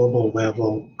the global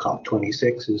level.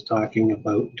 COP26 is talking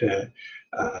about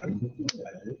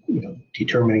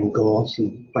determining goals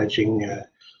and pledging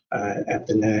at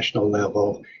the national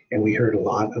level. And we heard a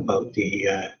lot about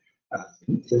the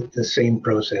same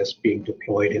process being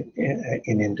deployed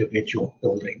in individual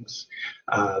buildings.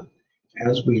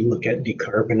 As we look at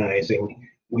decarbonizing,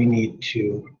 we need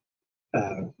to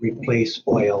replace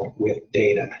oil with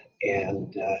data.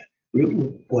 And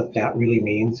what that really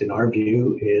means, in our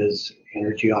view, is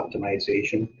energy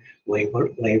optimization,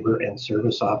 labor and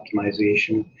service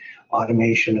optimization,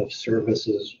 automation of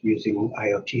services using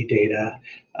IoT data,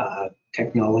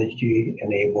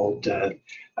 technology-enabled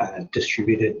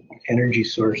distributed energy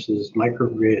sources,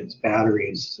 microgrids,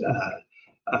 batteries,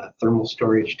 thermal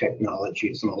storage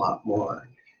technologies, and a lot more.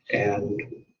 And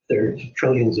there's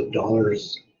trillions of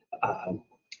dollars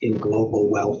in global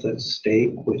wealth at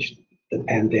stake, which the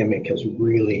pandemic has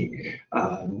really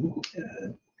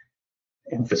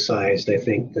emphasized. I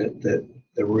think that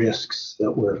the risks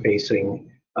that we're facing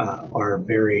are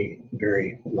very,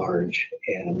 very large.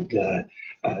 And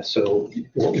so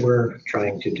what we're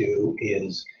trying to do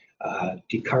is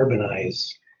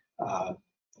decarbonize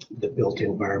the built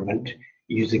environment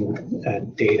using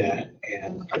data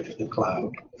and the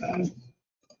cloud.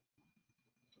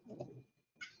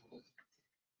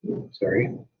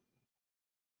 Sorry.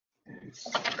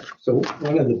 So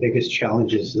one of the biggest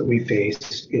challenges that we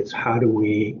face is how do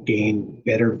we gain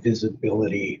better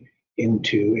visibility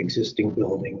into existing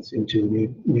buildings,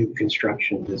 into new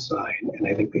construction design. And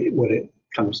I think what it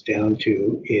comes down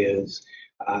to is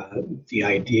the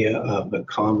idea of a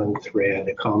common thread,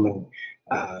 a common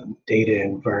data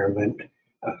environment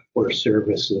for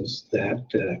services that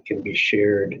can be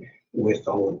shared with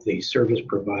all of the service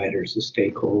providers, the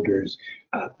stakeholders,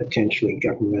 potentially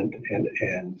government,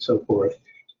 and so forth.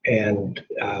 And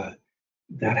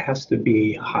that has to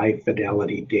be high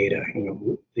fidelity data. You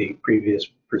know, the previous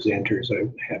presenters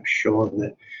have shown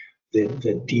that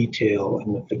the detail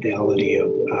and the fidelity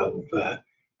of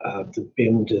the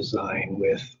BIM design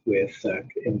with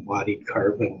embodied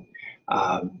carbon,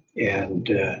 and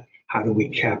how do we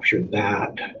capture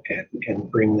that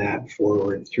and bring that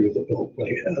forward through the built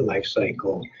life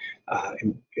cycle,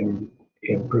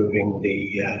 improving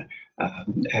the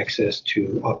access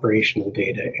to operational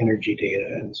data, energy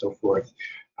data, and so forth,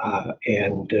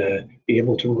 and be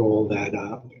able to roll that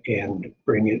up and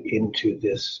bring it into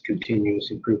this continuous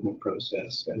improvement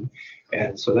process.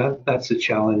 And so that's a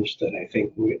challenge that I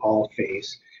think we all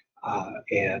face,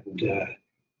 and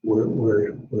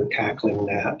we're tackling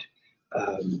that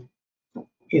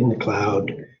in the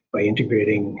cloud by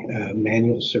integrating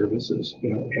manual services,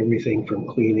 you know, everything from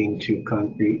cleaning to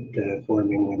concrete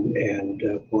forming and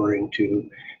pouring to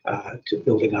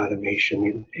building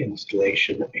automation,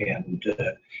 installation,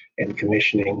 and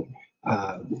commissioning.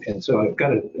 And so I've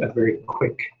got a very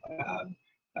quick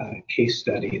case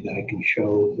study that I can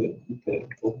show that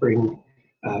will bring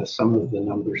some of the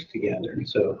numbers together.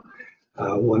 So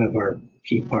one of our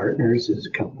key partners is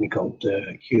a company called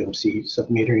QMC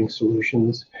Submetering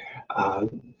Solutions.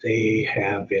 They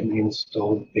have an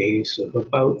installed base of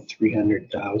about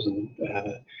 300,000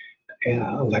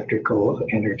 electrical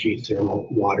energy thermal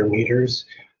water meters,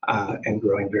 and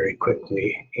growing very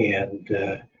quickly. And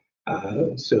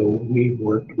so we've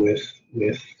worked with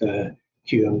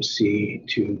QMC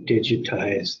to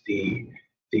digitize the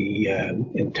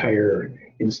entire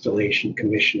installation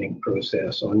commissioning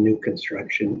process on new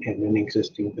construction and in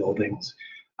existing buildings.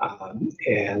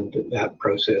 And that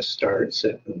process starts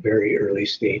at the very early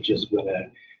stages when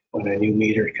a new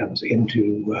meter comes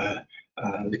into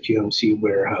the QMC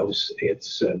warehouse.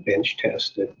 It's bench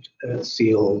tested,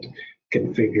 sealed,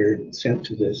 configured, sent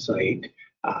to the site,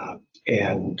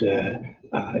 and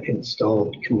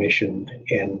installed, commissioned,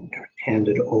 and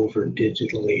handed over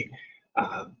digitally.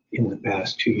 In the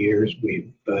past 2 years,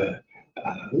 we've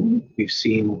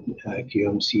seen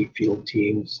QMC field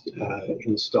teams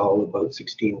install about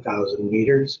 16,000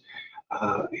 meters,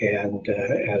 and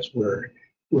as we're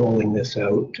rolling this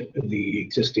out, the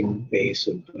existing base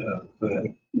of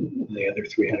the other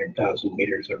 300,000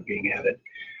 meters are being added.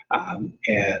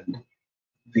 And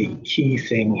the key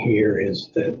thing here is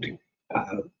that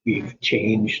we've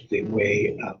changed the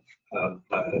way of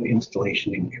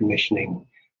installation and commissioning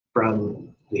from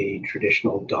the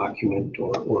traditional document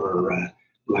or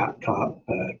laptop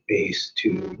base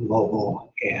to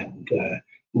mobile and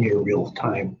near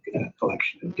real-time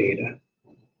collection of data.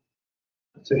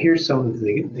 So here's some of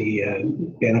the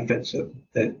benefits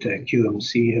that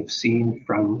QMC have seen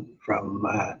from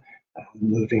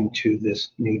moving to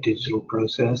this new digital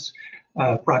process.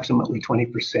 Approximately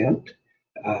 20%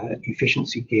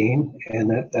 efficiency gain,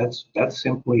 and that's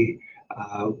simply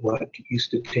what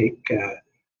used to take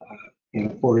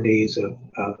 4 days of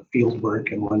field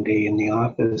work and 1 day in the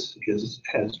office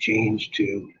has changed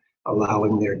to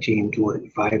allowing their team to work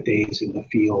 5 days in the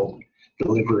field,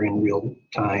 deliver in real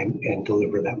time, and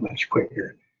deliver that much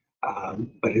quicker.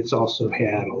 But it's also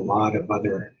had a lot of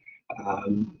other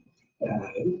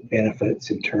benefits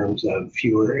in terms of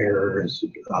fewer errors,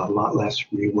 a lot less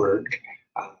rework,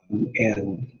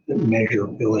 and the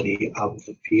measurability of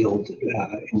the field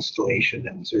installation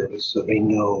and service, so they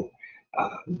know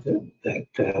that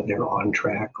they're on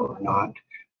track or not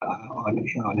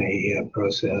on a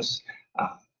process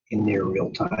in near real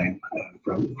time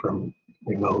from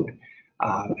remote.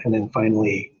 And then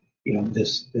finally,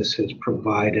 this has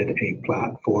provided a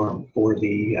platform for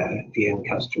the end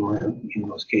customer, in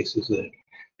most cases a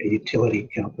utility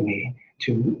company,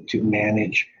 to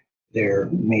manage their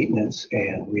maintenance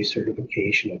and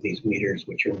recertification of these meters,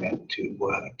 which are meant to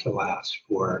last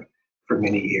for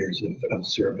many years of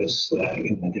service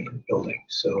in the different buildings.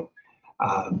 So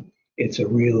it's a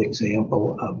real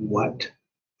example of what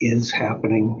is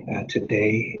happening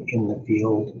today in the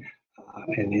field,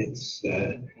 and it's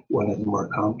one of the more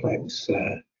complex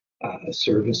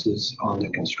services on the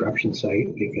construction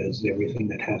site, because everything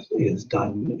that is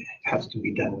done has to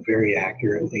be done very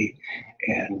accurately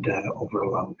and over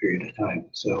a long period of time.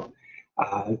 So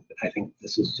I think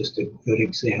this is just a good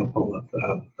example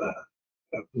of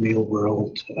real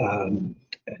world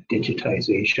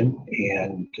digitization,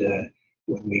 and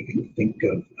when we think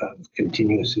of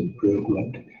continuous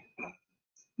improvement,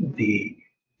 the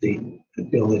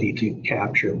ability to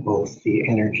capture both the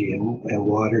energy and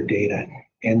water data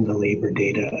and the labor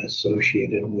data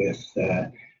associated with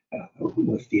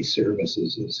with these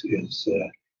services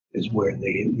is where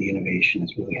the innovation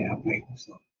is really happening.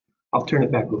 So I'll turn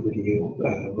it back over to you,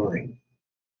 Rory.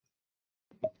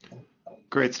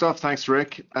 Great stuff. Thanks,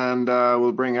 Rick. And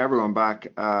we'll bring everyone back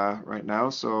right now,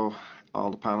 so all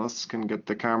the panelists can get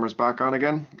the cameras back on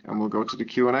again, and we'll go to the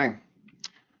Q&A.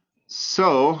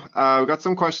 So we've got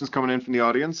some questions coming in from the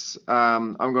audience.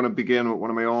 I'm going to begin with one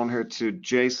of my own here to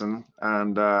Jason.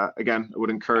 And again, I would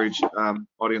encourage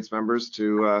audience members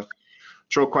to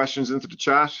throw questions into the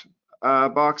chat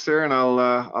box here, and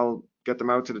I'll get them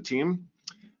out to the team.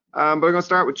 But I'm going to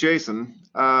start with Jason.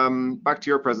 Back to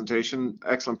your presentation,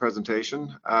 excellent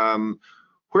presentation.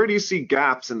 Where do you see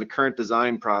gaps in the current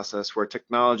design process where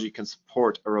technology can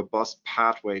support a robust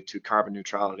pathway to carbon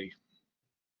neutrality?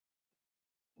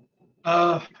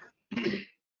 Thanks,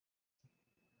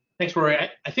 Rory.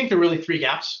 I think there are really three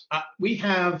gaps. We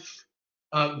have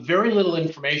very little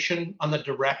information on the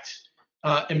direct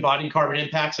embodied carbon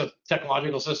impacts of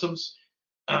technological systems.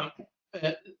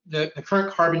 The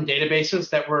current carbon databases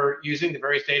that we're using, the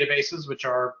various databases, which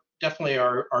are definitely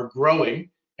are growing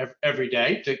every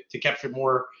day to capture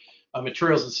more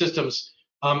materials and systems,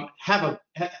 have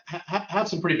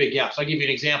some pretty big gaps. I'll give you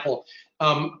an example.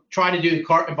 Trying to do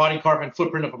the embodied carbon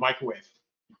footprint of a microwave.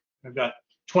 We've got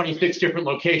 26 different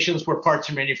locations where parts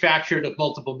are manufactured of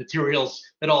multiple materials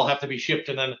that all have to be shipped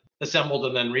and then assembled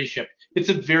and then reshipped. It's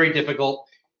a very difficult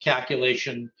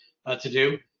calculation to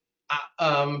do.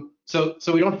 So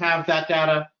we don't have that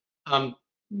data.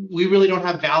 We really don't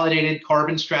have validated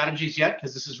carbon strategies yet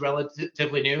because this is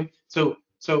relatively new. So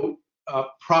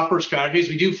proper strategies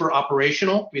we do for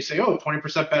operational. We say, oh,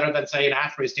 20% better than say an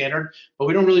ASHRAE standard, but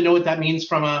we don't really know what that means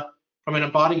from an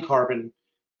embodied carbon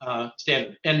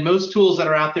standard. And most tools that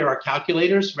are out there are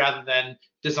calculators rather than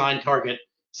design target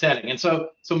setting. And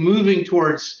so moving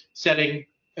towards setting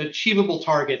achievable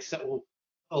targets that will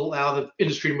allow the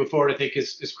industry to move forward, I think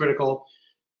is critical.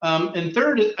 And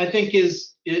third, I think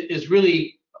is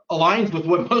really aligns with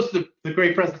what most of the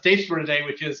great presentations were today,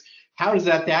 which is how is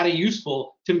that data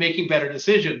useful to making better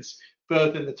decisions,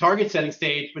 both in the target setting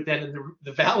stage, but then in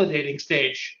the validating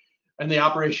stage and the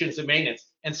operations and maintenance.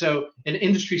 And so an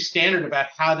industry standard about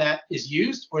how that is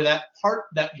used, or that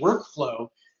workflow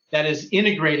that is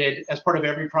integrated as part of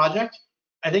every project,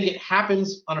 I think it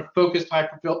happens on a focused high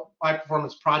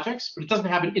performance projects, but it doesn't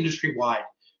happen industry wide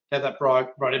to have that broad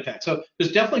impact. So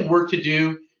there's definitely work to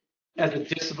do as a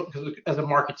discipline, as a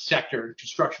market sector,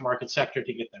 construction market sector,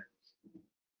 to get there.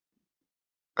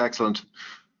 Excellent.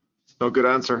 No, good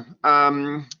answer.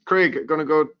 Craig, going to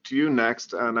go to you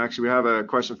next. And actually, we have a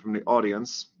question from the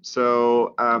audience.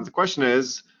 So the question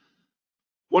is,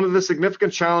 one of the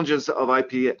significant challenges of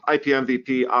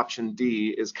IPMVP option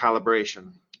D is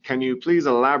calibration. Can you please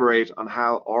elaborate on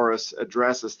how ORIS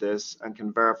addresses this and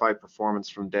can verify performance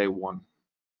from day one?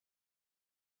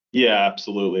 Yeah,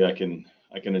 absolutely. I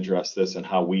can address this and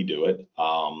how we do it.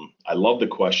 I love the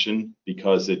question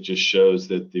because it just shows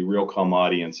that the RealComm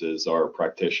audiences are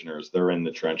practitioners. They're in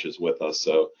the trenches with us.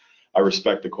 So I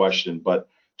respect the question, but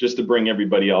just to bring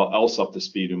everybody else up to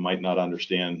speed who might not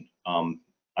understand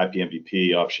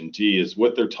IPMVP option D, is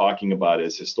what they're talking about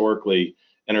is historically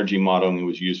energy modeling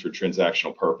was used for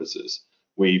transactional purposes.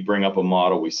 We bring up a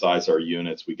model, we size our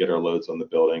units, we get our loads on the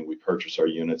building, we purchase our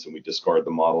units, and we discard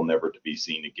the model never to be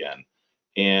seen again.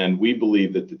 And we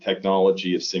believe that the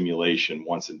technology of simulation,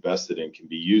 once invested in, can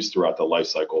be used throughout the life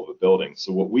cycle of a building.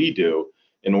 So what we do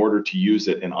in order to use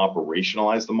it and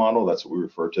operationalize the model, that's what we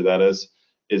refer to that as,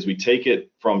 is we take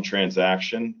it from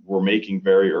transaction, we're making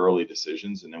very early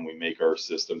decisions, and then we make our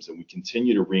systems, and we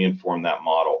continue to reinform that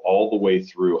model all the way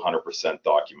through 100%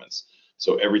 documents.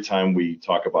 So every time we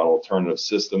talk about alternative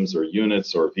systems or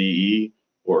units or VE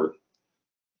or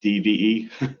DVE,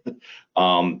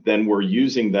 then we're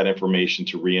using that information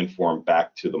to reinform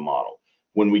back to the model.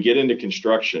 When we get into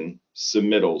construction,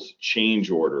 submittals, change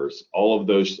orders, all of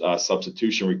those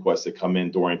substitution requests that come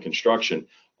in during construction,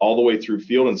 all the way through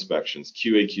field inspections,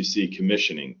 QA, QC,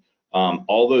 commissioning,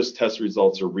 all those test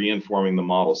results are reinforming the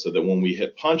model so that when we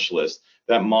hit punch list,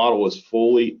 that model is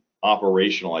fully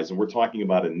operationalized. And we're talking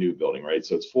about a new building, right?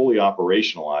 So it's fully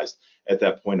operationalized at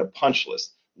that point of punch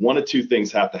list. One of two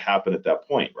things have to happen at that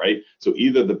point, right? So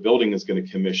either the building is going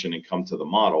to commission and come to the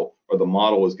model, or the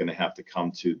model is going to have to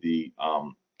come to the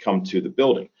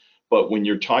building. But when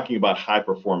you're talking about high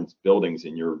performance buildings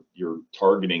and you're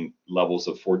targeting levels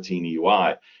of 14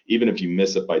 EUI, even if you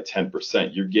miss it by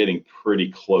 10%, you're getting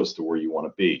pretty close to where you want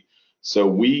to be. So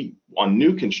we, on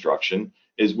new construction,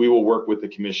 is we will work with the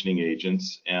commissioning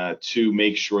agents to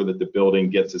make sure that the building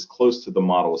gets as close to the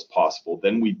model as possible.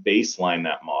 Then we baseline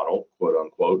that model, quote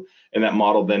unquote, and that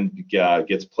model then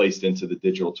gets placed into the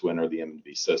digital twin or the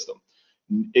M&V system.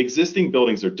 Existing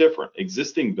buildings are different.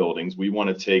 Existing buildings, we want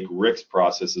to take Rick's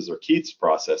processes or Keith's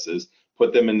processes,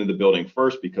 put them into the building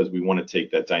first, because we want to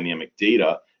take that dynamic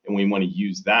data and we want to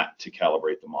use that to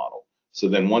calibrate the model. So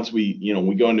then once we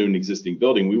go into an existing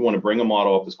building, we want to bring a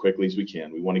model up as quickly as we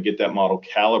can. We want to get that model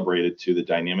calibrated to the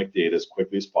dynamic data as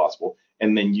quickly as possible,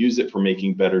 and then use it for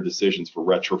making better decisions for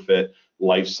retrofit,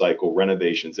 life cycle,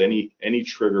 renovations, any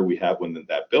trigger we have within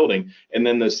that building. And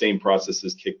then those same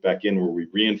processes kick back in, where we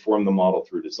reinform the model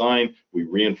through design, we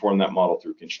reinform that model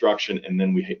through construction, and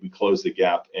then we close the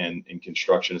gap in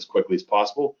construction as quickly as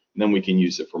possible. And then we can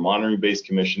use it for monitoring-based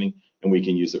commissioning, and we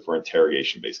can use it for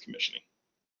interrogation-based commissioning.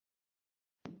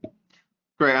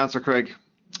 Great answer, Craig.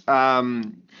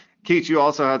 Keith, you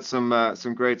also had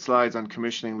some great slides on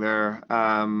commissioning there.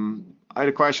 I had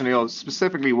a question,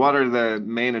 specifically, what are the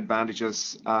main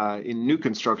advantages in new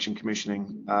construction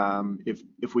commissioning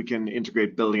if we can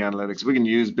integrate building analytics? If we can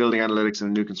use building analytics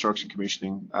in new construction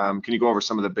commissioning, can you go over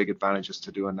some of the big advantages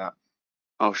to doing that?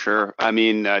 Oh, sure. I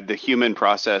mean, the human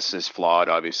process is flawed,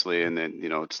 obviously, and then,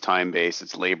 it's time-based,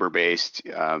 it's labor-based.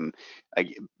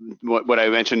 What I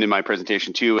mentioned in my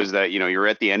presentation too is that, you're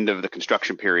at the end of the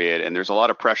construction period and there's a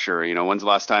lot of pressure. When's the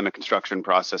last time a construction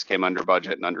process came under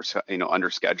budget and under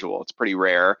schedule? It's pretty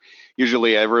rare.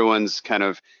 Usually everyone's kind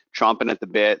of chomping at the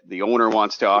bit. The owner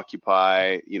wants to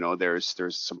occupy,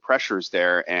 there's some pressures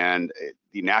there, and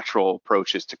the natural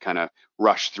approach is to kind of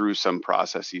rush through some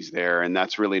processes there, and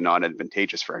that's really not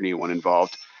advantageous for anyone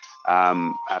involved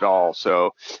at all.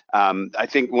 So I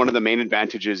think one of the main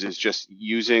advantages is just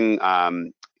using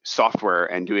software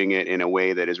and doing it in a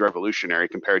way that is revolutionary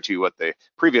compared to what the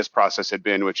previous process had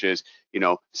been, which is,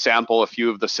 sample a few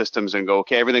of the systems and go,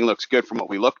 okay, everything looks good from what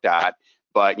we looked at,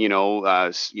 but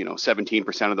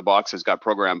 17% of the boxes got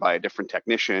programmed by a different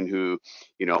technician who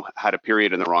had a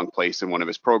period in the wrong place in one of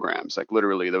his programs. Like,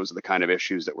 literally, those are the kind of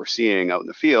issues that we're seeing out in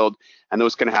the field, and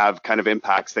those can have kind of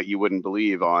impacts that you wouldn't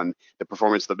believe on the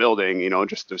performance of the building,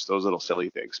 just those little silly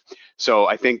things. So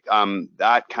I think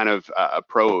that kind of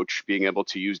approach, being able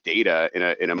to use data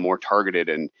in a more targeted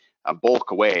and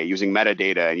bulk way, using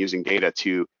metadata and using data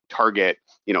to target,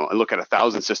 and look at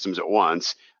 1,000 systems at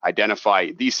once,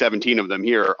 identify these 17 of them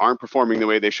here aren't performing the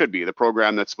way they should be. The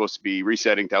program that's supposed to be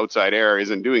resetting to outside air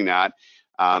isn't doing that.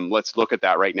 Let's look at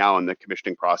that right now in the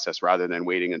commissioning process, rather than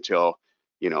waiting until,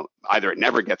 either it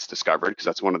never gets discovered, because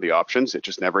that's one of the options. It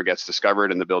just never gets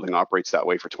discovered, and the building operates that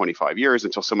way for 25 years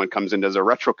until someone comes in, does a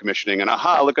retro commissioning, and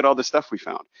aha, look at all this stuff we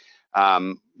found.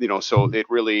 So it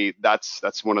really,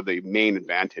 that's one of the main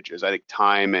advantages. I think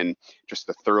time and just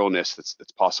the thoroughness that's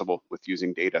possible with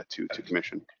using data to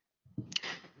commission.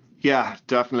 Yeah,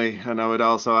 definitely. And I would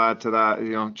also add to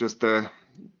that, just the,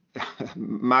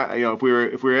 if we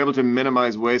were able to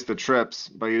minimize wasted trips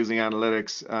by using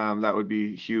analytics, that would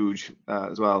be huge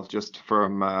as well, just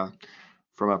from a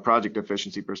project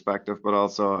efficiency perspective. But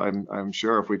also, I'm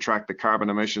sure if we track the carbon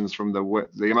emissions from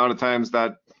the amount of times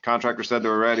that contractor said they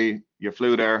were ready, you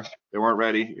flew there, they weren't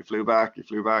ready, you flew back.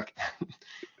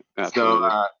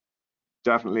 So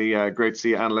definitely great to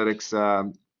see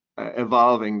analytics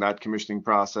evolving that commissioning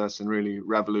process and really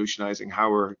revolutionizing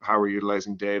how we're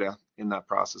utilizing data in that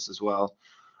process as well.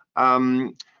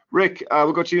 Rick,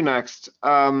 we'll go to you next.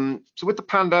 So with the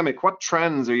pandemic, what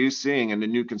trends are you seeing in the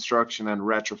new construction and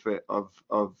retrofit of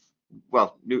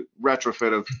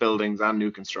buildings and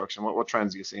new construction? What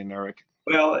trends are you seeing there, Rick?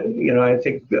 Well, I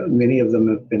think many of them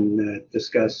have been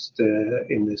discussed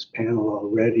in this panel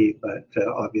already, but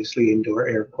obviously indoor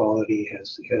air quality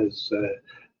has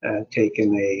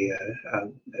taken a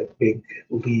big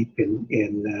leap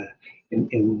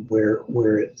in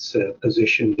where it's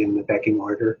positioned in the pecking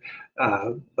order.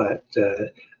 But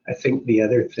I think the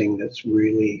other thing that's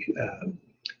really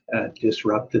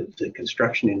disrupted the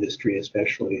construction industry,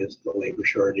 especially, is the labor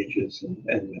shortages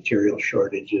and material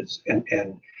shortages,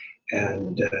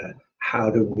 and how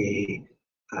do we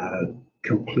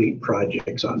complete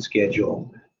projects on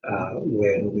schedule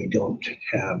when we don't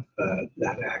have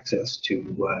that access to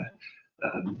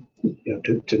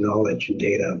knowledge and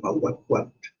data about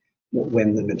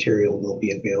when the material will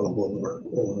be available,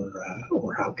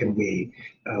 or how can we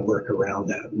work around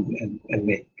that and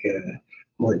make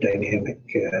more dynamic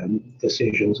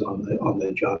decisions on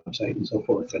the job site and so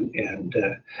forth. And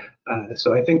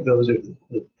so I think those are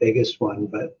the biggest ones,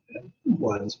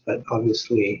 but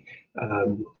obviously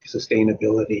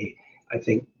sustainability, I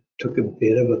think, took a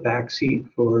bit of a backseat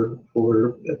for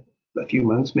a few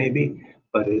months maybe,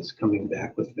 but it's coming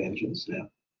back with vengeance now.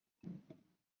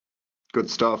 Good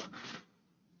stuff.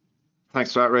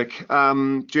 Thanks for that, Rick.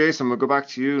 Jason, we'll go back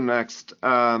to you next.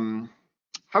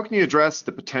 How can you address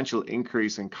the potential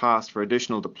increase in cost for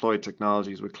additional deployed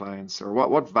technologies with clients, or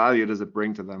what value does it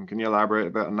bring to them? Can you elaborate a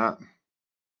bit on that?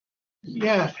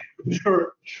 Yeah,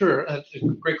 sure. That's a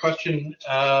great question.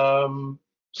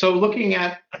 So looking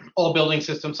at all building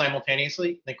systems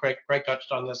simultaneously, I think Greg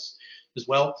touched on this as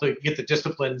well. So you get the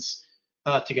disciplines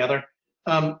together.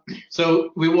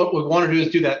 So what we want to do is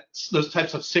do those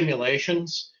types of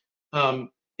simulations in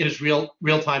as real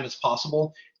time as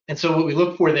possible. And so what we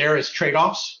look for there is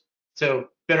trade-offs. So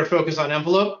better focus on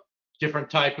envelope, different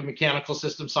type of mechanical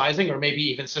system sizing, or maybe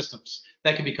even systems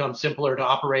that can become simpler to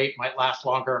operate, might last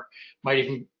longer, might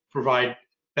even provide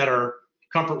better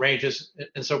comfort ranges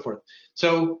and so forth.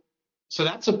 So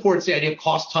that supports the idea of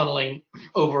cost tunneling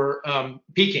over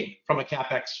peaking from a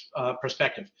CapEx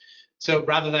perspective. So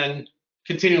rather than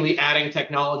continually adding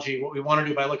technology, what we want to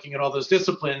do by looking at all those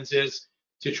disciplines is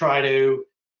to try to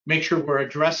make sure we're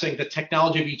addressing the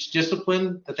technology of each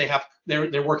discipline, that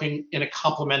they're working in a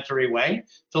complementary way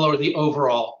to lower the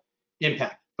overall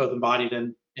impact, both embodied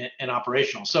and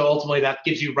operational. So ultimately that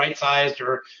gives you right-sized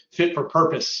or fit for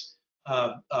purpose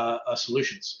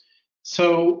solutions.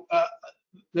 So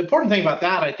the important thing about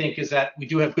that, I think, is that we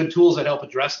do have good tools that help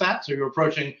address that. So you're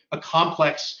approaching a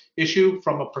complex issue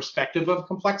from a perspective of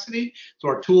complexity. So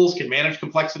our tools can manage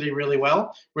complexity really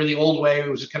well, where the old way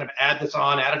was just kind of add this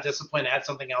on, add a discipline, add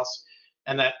something else,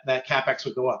 and that CapEx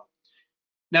would go up.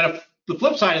 Now, the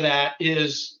flip side of that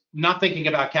is not thinking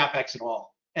about CapEx at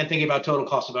all and thinking about total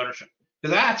cost of ownership,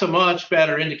 because that's a much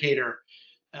better indicator.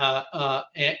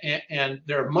 And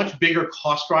there are much bigger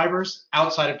cost drivers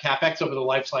outside of CapEx over the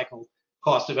life cycle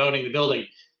cost of owning the building.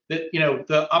 That,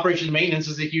 the operations and maintenance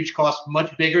is a huge cost,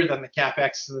 much bigger than the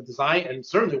CapEx and the design, and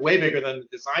certainly way bigger than the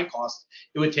design cost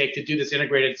it would take to do this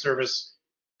integrated service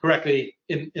correctly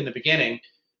in the beginning.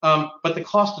 But the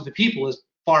cost of the people is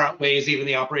far outweighs even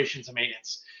the operations and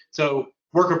maintenance. So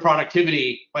worker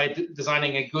productivity, by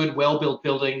designing a good, well-built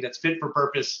building that's fit for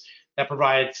purpose, that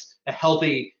provides a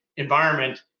healthy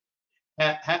environment,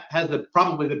 has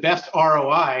probably the best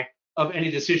ROI of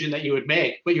any decision that you would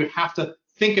make. But you have to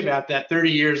think about that 30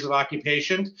 years of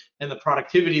occupation and the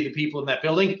productivity of the people in that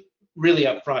building really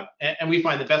up front. And we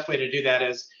find the best way to do that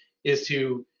is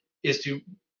to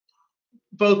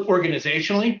both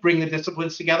organizationally bring the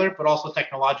disciplines together, but also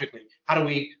technologically. How do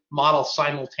we model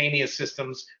simultaneous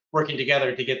systems working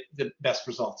together to get the best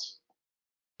results?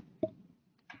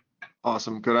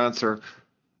 Awesome, good answer.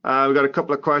 We've got a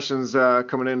couple of questions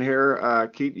coming in here.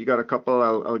 Keith, you got a couple.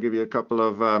 I'll give you a couple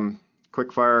of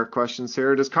quick fire questions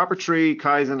here. Does Coppertree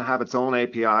Kaizen have its own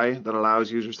API that allows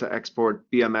users to export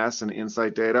BMS and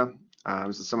Insight data?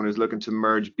 This is someone who's looking to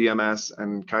merge BMS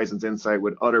and Kaizen's Insight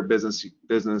with other business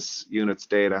units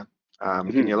data.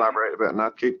 Can you elaborate a bit on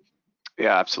that, Keith?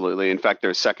 Yeah, absolutely. In fact,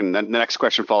 the next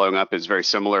question following up is very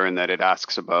similar in that it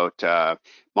asks about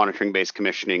monitoring-based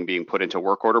commissioning being put into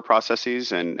work order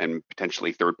processes and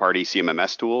potentially third-party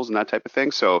CMMS tools and that type of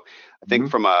thing. So I think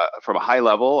from a high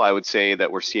level, I would say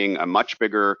that we're seeing a much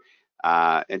bigger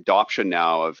adoption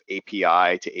now of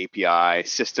API to API,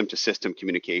 system to system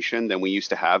communication than we used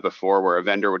to have before, where a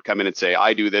vendor would come in and say,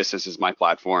 I do this is my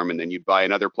platform, and then you'd buy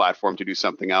another platform to do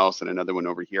something else and another one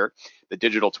over here. The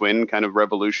digital twin kind of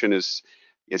revolution is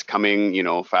coming,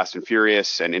 fast and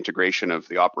furious, and integration of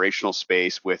the operational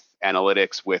space with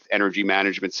analytics, with energy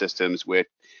management systems, with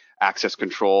access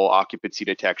control, occupancy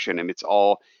detection, and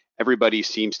everybody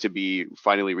seems to be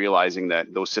finally realizing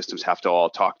that those systems have to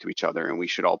all talk to each other and we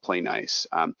should all play nice.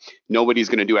 Nobody's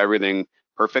going to do everything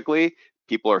perfectly.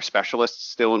 People are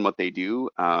specialists still in what they do.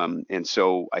 And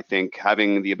so I think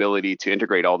having the ability to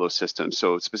integrate all those systems,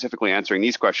 so specifically answering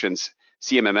these questions,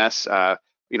 CMMS,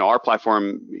 our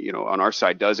platform, on our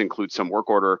side does include some work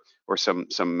order or some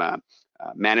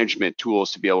management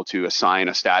tools to be able to assign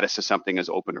a status to something as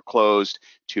open or closed,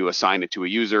 to assign it to a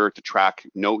user, to track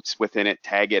notes within it,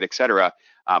 tag it, etc.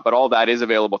 But all that is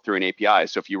available through an API.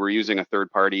 So if you were using a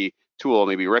third-party tool,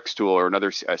 maybe Rick's tool or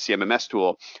another CMMS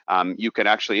tool, you can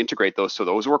actually integrate those, so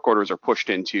those work orders are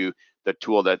pushed into the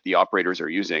tool that the operators are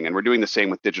using. And we're doing the same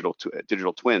with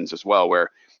digital twins as well, where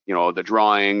the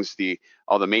drawings,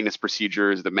 all the maintenance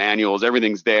procedures, the manuals,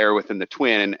 everything's there within the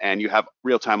twin, and you have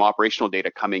real-time operational data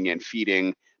coming in,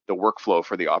 feeding the workflow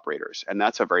for the operators. And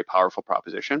that's a very powerful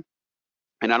proposition.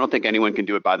 And I don't think anyone can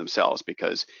do it by themselves,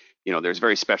 because there's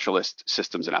very specialist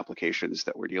systems and applications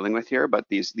that we're dealing with here. But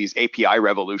these API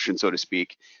revolution, so to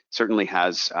speak, certainly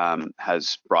has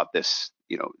brought this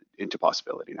into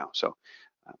possibility now. So.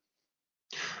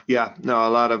 Yeah, no, a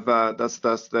lot of that's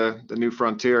the new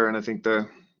frontier, and I think the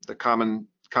common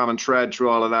thread through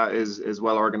all of that is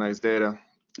well organized data.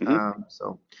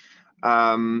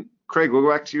 Craig, we'll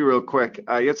go back to you real quick.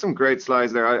 You had some great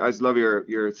slides there. I just love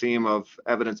your theme of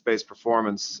evidence-based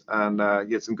performance, and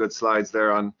you had some good slides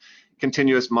there on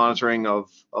continuous monitoring of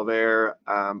air.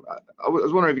 I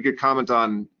was wondering if you could comment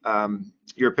on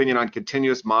your opinion on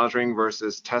continuous monitoring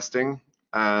versus testing.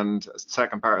 And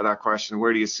second part of that question,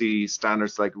 where do you see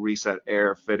standards like Reset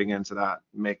Air fitting into that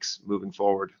mix moving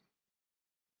forward?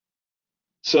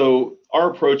 So our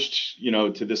approach,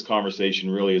 to this conversation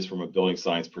really is from a building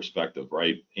science perspective,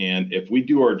 right? And if we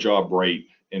do our job right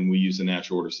and we use the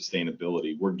natural order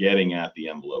sustainability, we're getting at the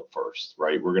envelope first,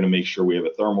 right? We're going to make sure we have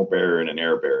a thermal barrier and an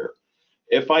air barrier.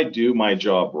 If I do my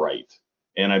job right,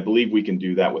 and I believe we can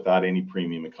do that without any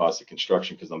premium and cost of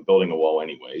construction because I'm building a wall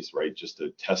anyways, right? Just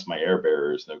to test my air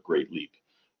barrier is no great leap.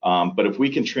 But if we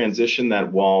can transition that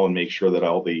wall and make sure that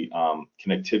all the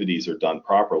connectivities are done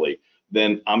properly,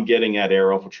 then I'm getting at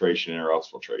air infiltration and air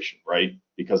exfiltration, right?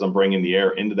 Because I'm bringing the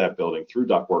air into that building through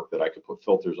ductwork that I could put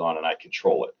filters on and I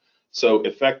control it. So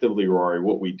effectively, Rory,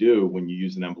 what we do when you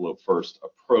use an envelope first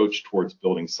approach towards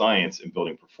building science and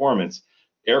building performance,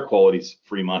 air quality is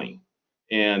free money.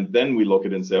 And then we look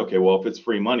at it and say, okay, well, if it's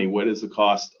free money, what is the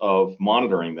cost of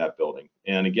monitoring that building?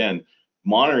 And again,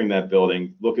 monitoring that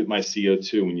building, look at my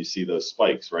CO2 when you see those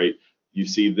spikes, right? You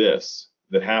see this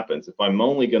that happens. If I'm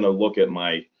only going to look at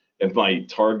my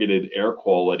targeted air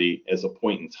quality as a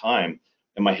point in time,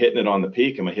 am I hitting it on the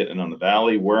peak? Am I hitting it on the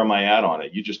valley? Where am I at on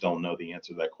it? You just don't know the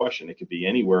answer to that question. It could be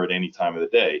anywhere at any time of the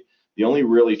day. The only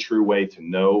really true way to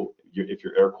know if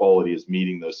your air quality is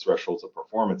meeting those thresholds of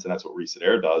performance, and that's what Reset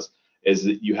Air does, is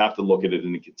that you have to look at it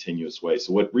in a continuous way.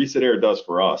 So what Reset Air does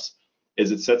for us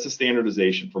is it sets a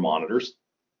standardization for monitors,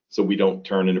 so we don't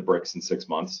turn into bricks in 6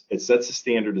 months. It sets a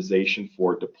standardization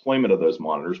for deployment of those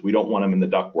monitors. We don't want them in the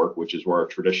ductwork, which is where our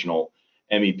traditional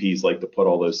MEPs like to put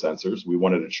all those sensors. We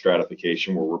want it at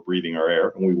stratification where we're breathing our air,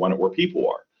 and we want it where people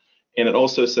are. And it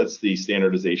also sets the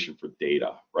standardization for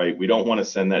data, right? We don't want to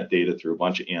send that data through a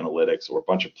bunch of analytics or a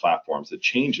bunch of platforms that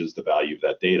changes the value of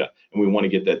that data. And we want to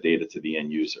get that data to the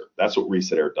end user. That's what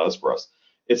Reset Air does for us.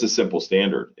 It's a simple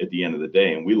standard at the end of the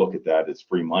day, and we look at that as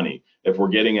free money. If we're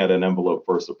getting at an envelope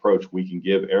first approach, we can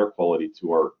give air quality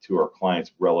to our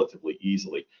clients relatively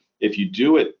easily. If you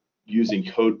do it using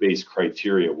code-based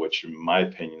criteria, which in my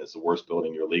opinion is the worst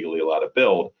building you're legally allowed to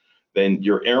build, then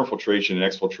your air infiltration and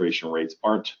exfiltration rates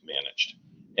aren't managed.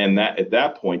 And that at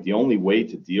that point, the only way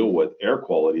to deal with air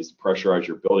quality is to pressurize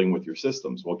your building with your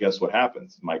systems. Well, guess what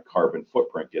happens? My carbon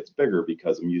footprint gets bigger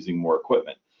because I'm using more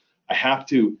equipment. I have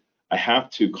to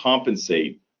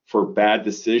compensate for bad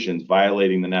decisions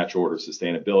violating the natural order of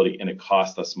sustainability, and it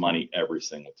costs us money every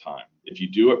single time. If you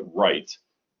do it right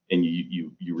and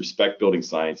you respect building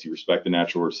science, you respect the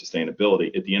natural order of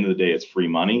sustainability, at the end of the day, it's free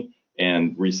money.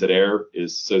 And Reset Air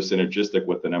is so synergistic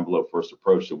with an envelope first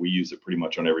approach that we use it pretty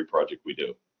much on every project we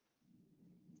do.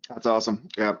 That's awesome.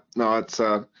 Yeah, no, it's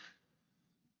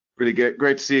really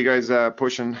great to see you guys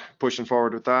pushing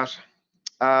forward with that.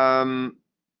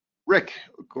 Rick,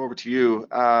 we'll go over to you.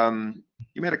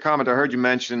 You made a comment. I heard you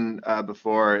mention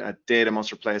before data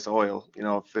must replace oil.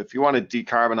 If you want to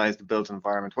decarbonize the built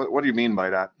environment, what do you mean by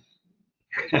that?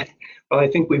 Well, I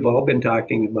think we've all been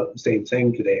talking about the same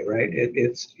thing today, right?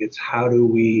 It's how do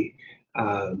we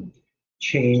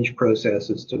change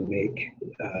processes to make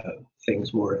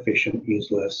things more efficient, use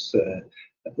less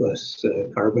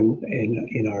carbon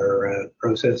in our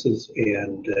processes,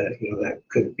 and that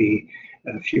could be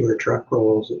fewer truck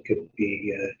rolls. It could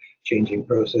be changing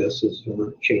processes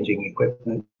or changing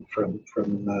equipment from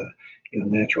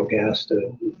natural gas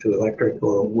to electric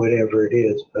or whatever it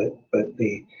is. But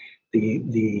the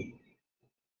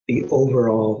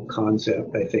overall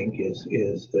concept, I think, is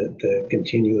that the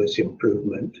continuous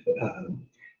improvement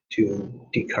to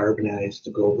decarbonize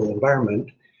the global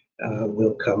environment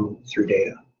will come through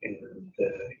data, and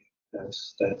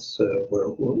that's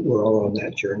we're all on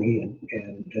that journey,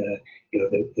 and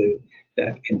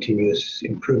that continuous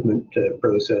improvement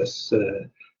process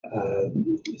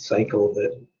cycle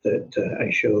that I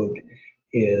showed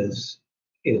is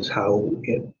how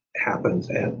it happens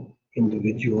at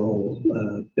individual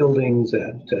buildings,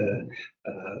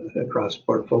 across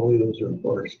portfolios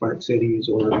or smart cities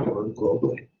or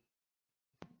globally.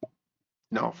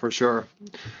 No, for sure.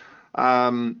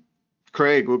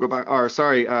 Craig, we'll go back, or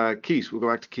sorry, Keith, we'll go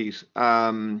back to Keith.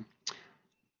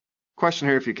 Question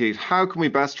here for you, Keith. How can we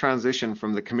best transition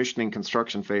from the commissioning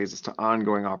construction phases to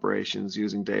ongoing operations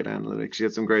using data analytics? You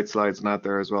had some great slides on that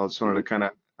there as well. Just wanted to kind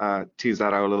of tease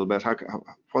that out a little bit.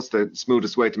 What's the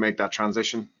smoothest way to make that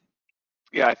transition?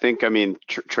 Yeah, I think, I mean,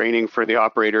 training for the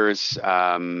operators,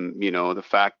 you know, the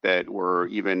fact that we're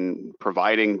even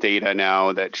providing data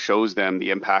now that shows them the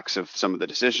impacts of some of the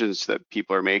decisions that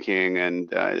people are making, and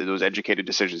those educated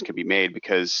decisions can be made.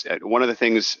 Because one of the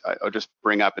things I'll just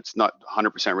bring up, it's not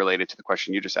 100% related to the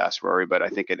question you just asked, Rory, but I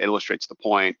think it illustrates the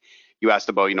point. You asked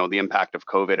about, you know, the impact of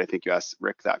COVID. I think you asked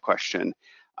Rick that question.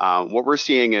 What we're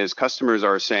seeing is customers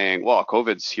are saying, well,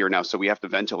 COVID's here now, so we have to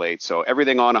ventilate. So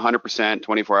everything on 100%,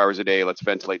 24 hours a day, let's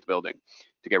ventilate the building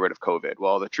to get rid of COVID.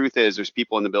 Well, the truth is there's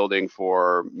people in the building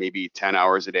for maybe 10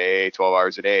 hours a day, 12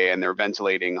 hours a day, and they're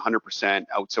ventilating 100%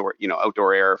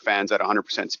 outdoor air, fans at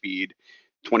 100% speed,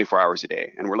 24 hours a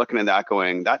day. And we're looking at that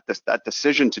going, that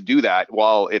decision to do that,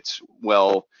 while it's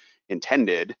well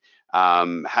intended,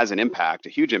 has an impact, a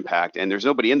huge impact, and there's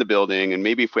nobody in the building. And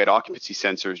maybe if we had occupancy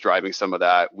sensors driving some of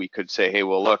that, we could say, hey,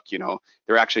 well, look, you know,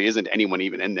 there actually isn't anyone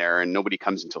even in there, and nobody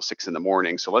comes until 6 in the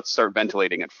morning. So let's start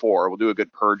ventilating at 4. We'll do a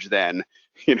good purge then,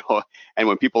 you know, and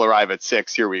when people arrive at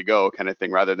 6, here we go, kind of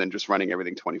thing, rather than just running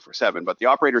everything 24/7. But the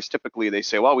operators typically, they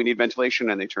say, well, we need ventilation,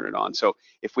 and they turn it on. So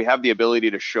if we have the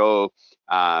ability to show,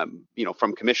 you know,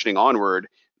 from commissioning onward,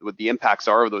 what the impacts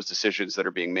are of those decisions that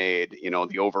are being made, you know,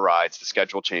 the overrides, the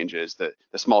schedule changes, the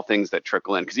small things that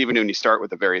trickle in. Because even when you start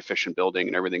with a very efficient building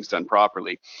and everything's done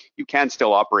properly, you can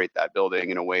still operate that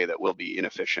building in a way that will be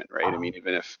inefficient, right? I mean,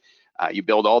 even if you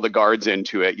build all the guards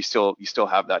into it, you still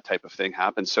have that type of thing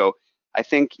happen. So I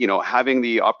think, you know, having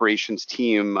the operations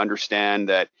team understand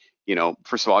that, you know,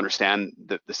 first of all, understand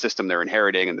the system they're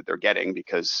inheriting and that they're getting,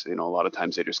 because, you know, a lot of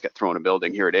times they just get thrown a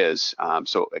building, here it is.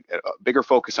 So a bigger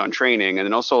focus on training, and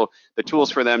then also the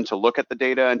tools for them to look at the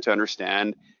data and to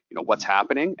understand, you know, what's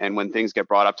happening. And when things get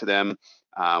brought up to them,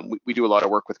 we do a lot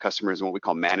of work with customers in what we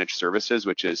call managed services,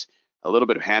 which is a little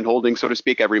bit of hand-holding, so to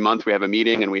speak. Every month we have a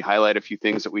meeting and we highlight a few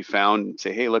things that we found and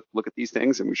say, hey, look at these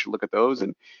things, and we should look at those,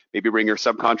 and maybe bring your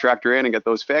subcontractor in and get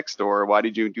those fixed, or why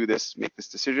did you do this, make this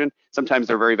decision? Sometimes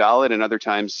they're very valid, and other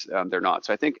times they're not.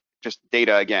 So I think just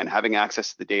data, again, having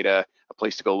access to the data, a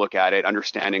place to go look at it,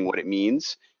 understanding what it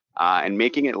means, and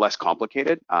making it less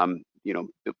complicated. You know,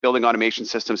 building automation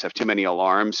systems have too many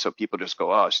alarms, so people just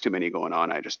go, oh, it's too many going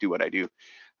on, I just do what I do.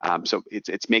 So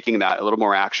it's making that a little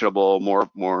more actionable,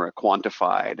 more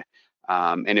quantified.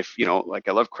 And if, you know, like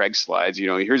I love Craig's slides, you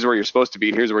know, here's where you're supposed to be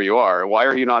and here's where you are. Why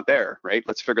are you not there, right?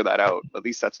 Let's figure that out. At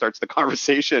least that starts the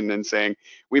conversation and saying,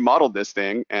 we modeled this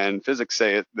thing and physics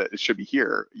say that it should be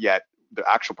here, yet the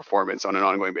actual performance on an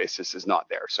ongoing basis is not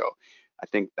there. So I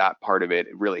think that part of it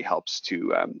really helps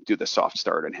to do the soft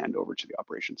start and hand over to the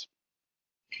operations.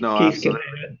 No, Keith,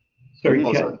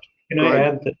 absolutely. Can I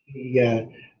add that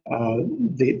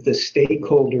the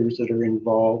stakeholders that are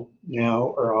involved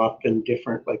now are often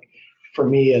different. Like for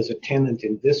me as a tenant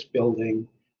in this building,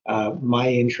 my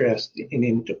interest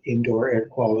in indoor air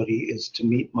quality is to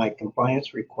meet my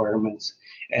compliance requirements,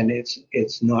 and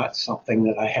it's not something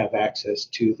that I have access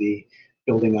to the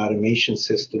building automation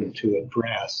system to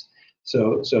address.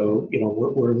 So you know,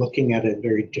 we're looking at a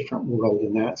very different world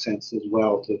in that sense as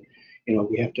well. To, you know,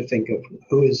 we have to think of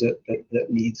who is it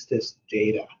that needs this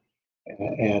data,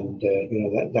 and you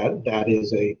know, that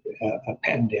is a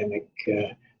pandemic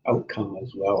outcome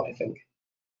as well, I think.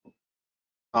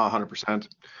 100%.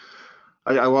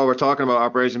 While we're talking about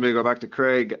operation, maybe go back to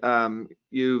Craig.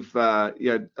 You've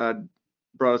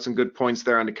brought out some good points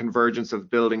there on the convergence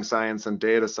of building science and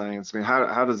data science. I mean,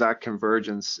 how does that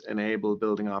convergence enable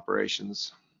building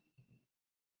operations?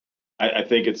 I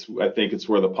think it's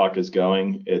where the puck is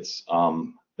going. It's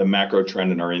the macro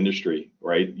trend in our industry,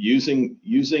 right? Using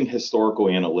historical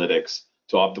analytics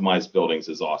to optimize buildings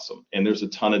is awesome, and there's a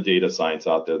ton of data science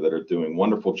out there that are doing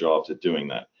wonderful jobs at doing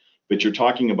that. But you're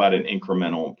talking about an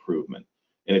incremental improvement,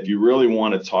 and if you really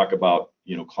want to talk about,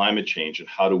 you know, climate change and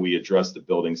how do we address the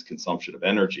building's consumption of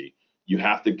energy, you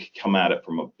have to come at it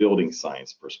from a building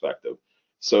science perspective.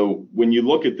 So when you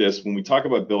look at this, when we talk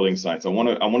about building science, I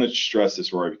want to stress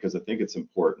this, Rory, because I think it's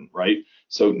important, right?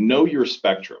 So know your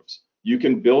spectrums. You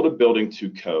can build a building to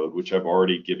code, which I've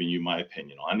already given you my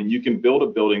opinion on, and you can build a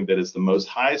building that is the most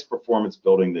highest performance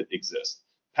building that exists.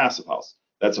 Passive house,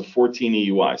 that's a 14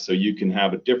 EUI. So you can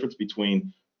have a difference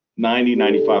between 90,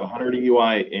 95, 100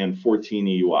 EUI and 14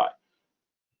 EUI.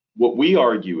 What we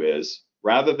argue is,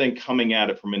 rather than coming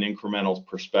at it from an incremental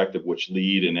perspective, which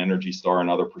LEED and Energy Star and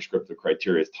other prescriptive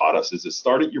criteria has taught us, is to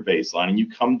start at your baseline and you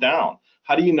come down.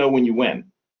 How do you know when you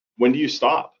win? When do you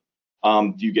stop?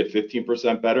 Do you get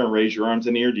 15% better and raise your arms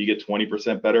in the air? Do you get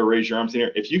 20% better, raise your arms in the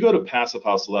air? If you go to passive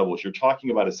house levels, you're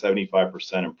talking about a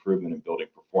 75% improvement in building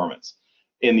performance.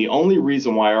 And the only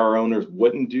reason why our owners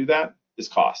wouldn't do that is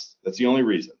cost. That's the only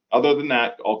reason. Other than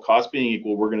that, all costs being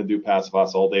equal, we're going to do passive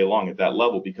house all day long at that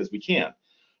level because we can.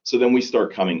 So then we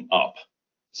start coming up.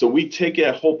 So we take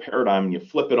a whole paradigm and you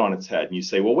flip it on its head and you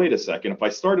say, well, wait a second, if I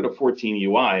start at a 14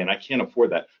 EUI and I can't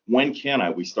afford that, when can I?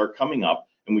 We start coming up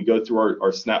and we go through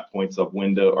our snap points of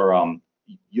window or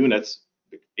units,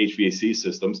 HVAC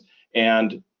systems,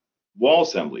 and wall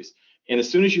assemblies. And as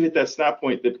soon as you hit that snap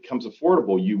point that becomes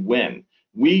affordable, you win.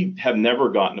 We have never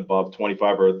gotten above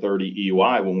 25 or 30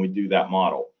 EUI when we do that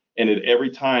model. And at every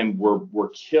time we're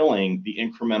killing the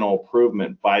incremental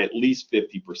improvement by at least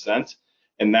 50%.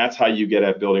 And that's how you get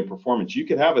at building performance. You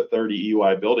could have a 30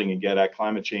 EUI building and get at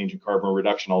climate change and carbon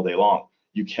reduction all day long.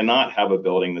 You cannot have a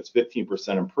building that's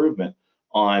 15% improvement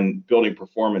on building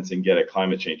performance and get at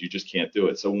climate change. You just can't do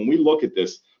it. So when we look at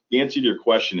this, the answer to your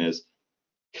question is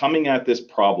coming at this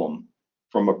problem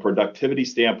from a productivity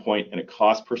standpoint and a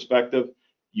cost perspective,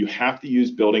 you have to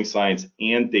use building science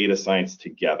and data science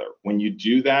together. When you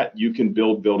do that, you can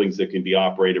build buildings that can be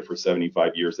operated for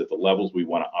 75 years at the levels we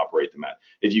want to operate them at.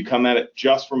 If you come at it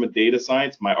just from a data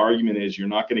science, my argument is you're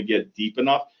not going to get deep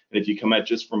enough. And if you come at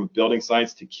just from a building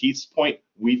science, to Keith's point,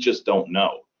 we just don't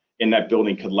know. And that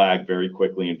building could lag very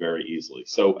quickly and very easily.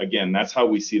 So again, that's how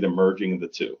we see the merging of the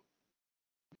two.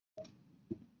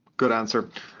 Good answer.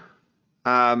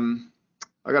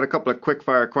 I got a couple of quick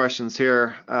fire questions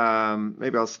here.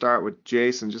 Maybe I'll start with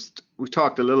Jason. Just we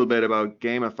talked a little bit about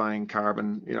gamifying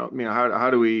carbon.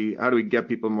 How do we get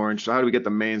people more interested? How do we get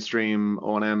the mainstream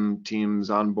O&M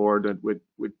teams on board with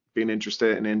being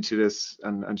interested and into this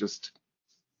and just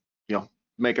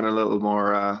making it a little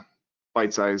more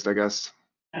bite-sized, I guess.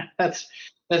 That's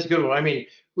a good one. I mean,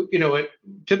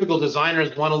 typical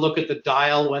designers want to look at the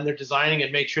dial when they're designing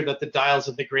and make sure that the dial's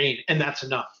in the green, and that's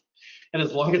enough. And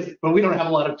as long as, but we don't have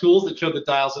a lot of tools that show the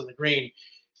dials in the green.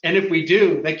 And if we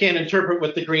do, they can't interpret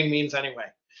what the green means anyway.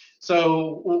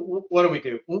 So what do we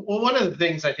do? Well, one of the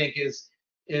things I think is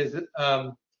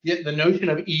the notion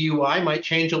of EUI might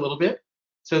change a little bit.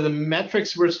 So the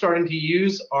metrics we're starting to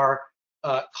use are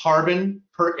carbon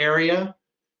per area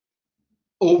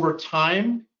over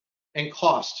time and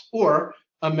cost, or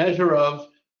a measure of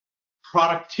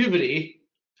productivity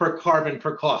per carbon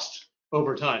per cost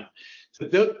over time.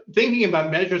 So thinking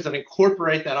about measures that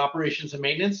incorporate that operations and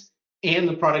maintenance and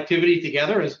the productivity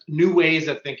together is new ways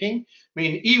of thinking. I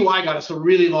mean, EUI got us a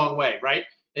really long way, right?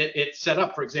 It set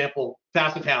up, for example,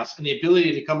 passive house and the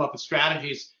ability to come up with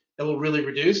strategies that will really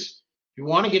reduce. If you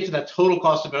want to get to that total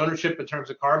cost of ownership in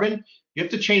terms of carbon, you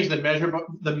have to change the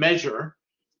measure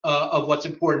of what's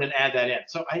important and add that in.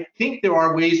 So I think there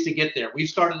are ways to get there. We've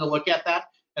started to look at that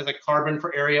as a carbon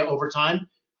per area over time.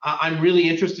 I'm really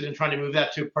interested in trying to move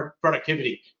that to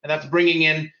productivity, and that's bringing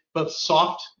in both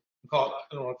soft, I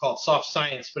don't want to call it soft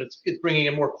science, but it's bringing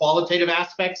in more qualitative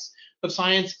aspects of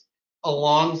science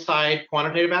alongside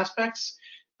quantitative aspects.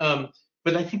 But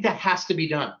I think that has to be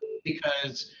done,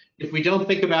 because if we don't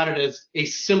think about it as a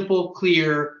simple,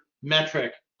 clear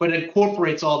metric, but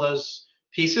incorporates all those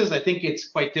pieces, I think it's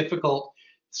quite difficult.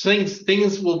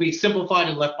 Things will be simplified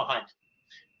and left behind,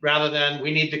 rather than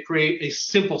we need to create a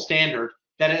simple standard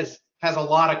that has a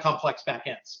lot of complex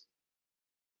backends.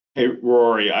 Hey,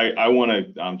 Rory, I want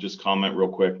to just comment real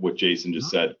quick what Jason just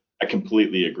said. I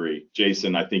completely agree.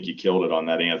 Jason, I think you killed it on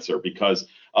that answer, because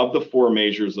of the 4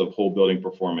 measures of whole building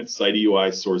performance, site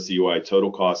EUI, source EUI, total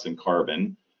cost, and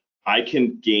carbon, I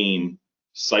can gain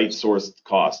site source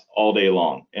cost all day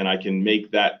long, and I can make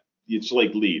that, it's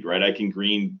like LEED, right? I can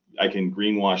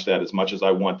greenwash that as much as I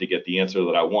want to get the answer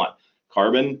that I want.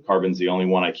 Carbon's the only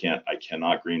one I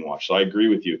cannot greenwash. So I agree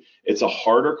with you. It's a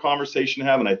harder conversation to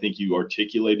have, and I think you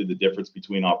articulated the difference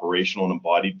between operational and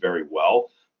embodied very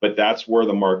well, but that's where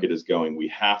the market is going. We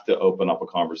have to open up a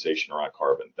conversation around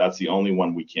carbon. That's the only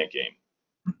one we can't game.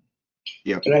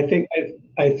 Yeah, but I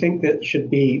think that should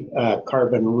be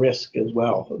carbon risk as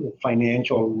well, the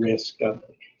financial risk of.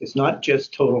 It's not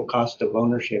just total cost of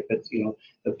ownership. It's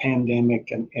the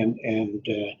pandemic and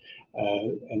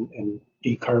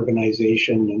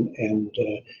decarbonization and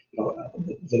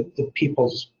the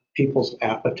people's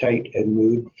appetite and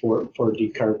mood for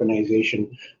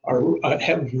decarbonization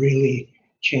have really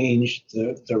changed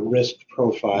the risk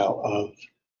profile of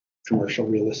commercial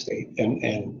real estate, and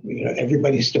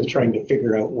everybody's still trying to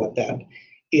figure out what that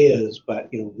is. But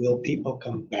will people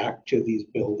come back to these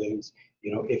buildings?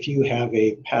 If you have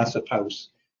a passive house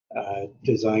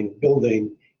design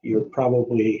building, you're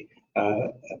probably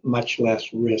much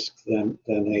less risk than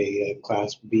a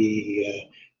Class B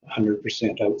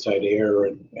 100% outside air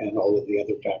and all of the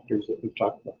other factors that we've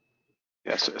talked about.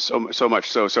 Yes, so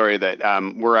much so. Sorry that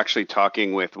we're actually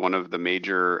talking with one of the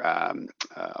major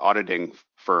auditing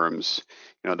firms,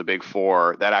 the big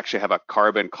four, that actually have a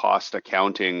carbon cost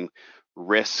accounting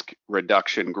risk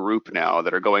reduction group now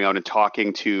that are going out and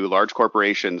talking to large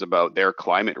corporations about their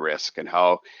climate risk and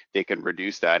how they can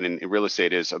reduce that. And real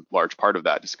estate is a large part of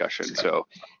that discussion. So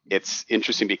it's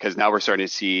interesting because now we're starting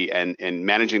to see, and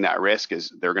managing that risk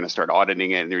is they're going to start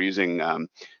auditing it, and they're using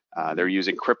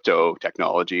crypto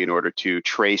technology in order to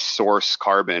trace source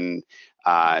carbon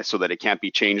so that it can't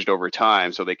be changed over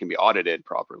time, so they can be audited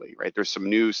properly, right? There's some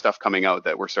new stuff coming out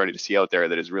that we're starting to see out there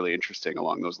that is really interesting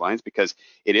along those lines, because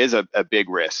it is a big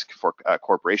risk for a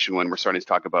corporation when we're starting to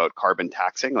talk about carbon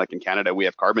taxing. Like in Canada, we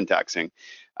have carbon taxing.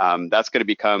 That's going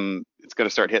to it's going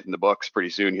to start hitting the books pretty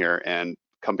soon here, and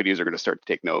companies are going to start to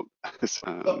take note.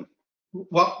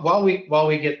 While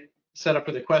we get set up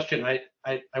for the question,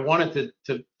 I wanted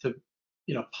to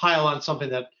pile on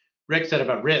something that Rick said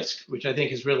about risk, which I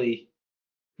think is really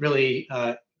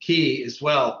key as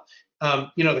well.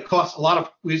 The cost,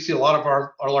 we see a lot of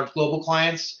our large global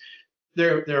clients,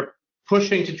 they're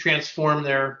pushing to transform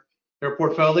their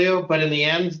portfolio, but in the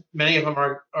end, many of them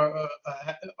are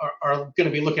going to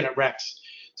be looking at RECs.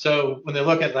 So when they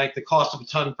look at like the cost of a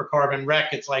ton per carbon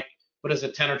REC, it's like, what is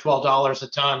it, $10 or $12 a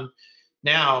ton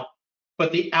now,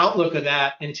 but the outlook of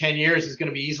that in 10 years is going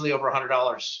to be easily over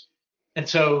 $100. And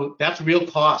so that's real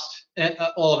cost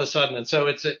all of a sudden. And so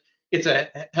it's a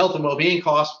health and well-being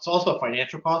cost. It's also a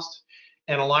financial cost,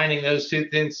 and aligning those two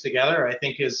things together, I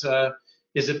think, is a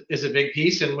big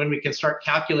piece. And when we can start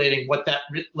calculating what that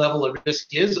level of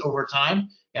risk is over time,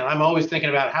 and I'm always thinking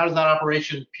about how does that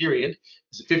operation period,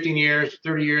 is it 15 years,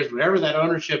 30 years, whatever that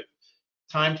ownership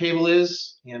timetable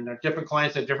is, and our different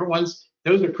clients have different ones.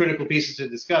 Those are critical pieces to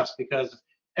discuss, because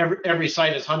every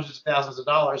site is hundreds of thousands of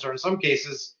dollars, or in some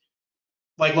cases,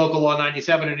 like Local Law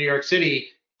 97 in New York City,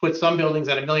 put some buildings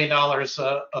at $1 million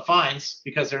of fines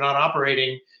because they're not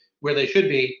operating where they should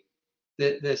be.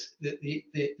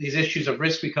 These issues of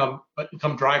risk become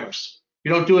drivers.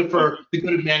 You don't do it for the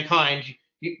good of mankind.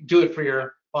 You do it for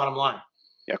your bottom line.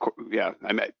 Yeah.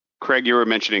 Craig, you were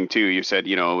mentioning too. You said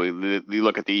you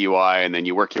look at the EUI and then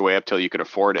you work your way up till you could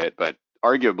afford it. But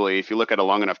arguably, if you look at a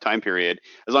long enough time period,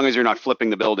 as long as you're not flipping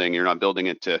the building, you're not building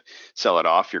it to sell it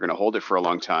off, you're going to hold it for a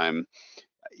long time.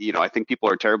 I think people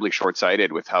are terribly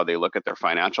short-sighted with how they look at their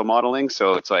financial modeling.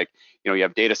 So it's like, you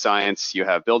have data science, you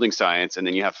have building science, and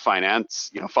then you have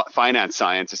finance, finance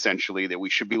science, essentially, that we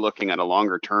should be looking at a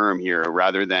longer term here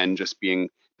rather than just being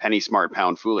penny smart,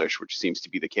 pound foolish, which seems to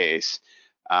be the case.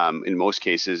 In most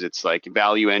cases, it's like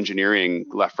value engineering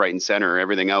left, right, and center,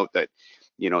 everything out that,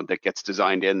 that gets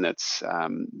designed in that's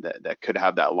that could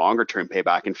have that longer term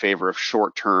payback in favor of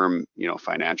short-term,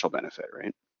 financial benefit,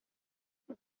 right?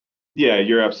 Yeah,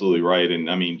 you're absolutely right. And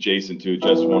I mean, Jason, too,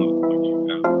 just one of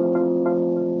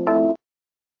the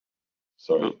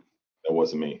sorry, that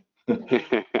wasn't me.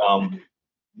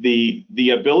 The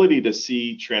ability to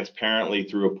see transparently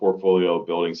through a portfolio of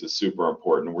buildings is super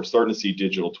important. We're starting to see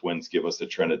digital twins give us a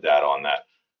trend of data on that.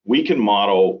 We can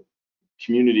model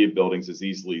community of buildings as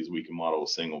easily as we can model a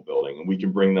single building, and we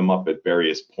can bring them up at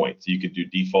various points. You could do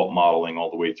default modeling all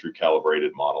the way through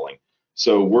calibrated modeling.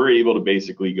 So we're able to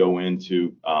basically go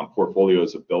into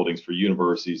portfolios of buildings for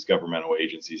universities, governmental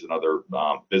agencies, and other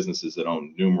businesses that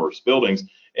own numerous buildings,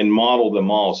 and model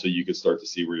them all so you could start to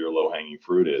see where your low-hanging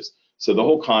fruit is. So the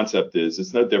whole concept is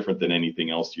it's no different than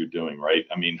anything else you're doing, right?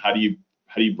 I mean, how do you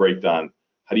break down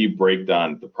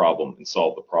the problem and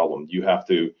solve the problem? You have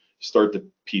to start to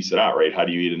piece it out, right? How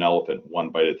do you eat an elephant one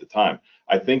bite at a time?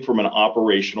 I think from an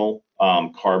operational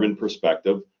carbon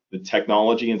perspective, the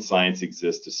technology and science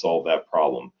exists to solve that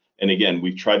problem. And again,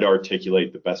 we've tried to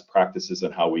articulate the best practices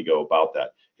and how we go about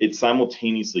that. It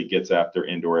simultaneously gets after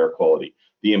indoor air quality.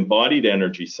 The embodied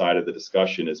energy side of the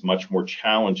discussion is much more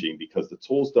challenging because the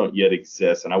tools don't yet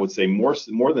exist. And I would say more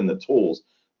than the tools,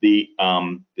 the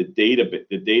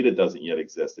data doesn't yet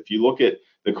exist. If you look at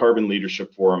the Carbon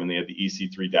Leadership Forum, and they have the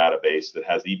EC3 database that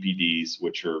has EPDs,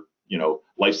 which are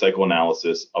life cycle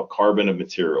analysis of carbon of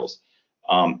materials.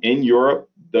 In Europe,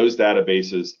 those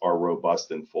databases are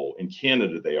robust and full. In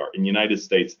Canada, they are. In the United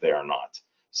States, they are not.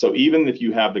 So even if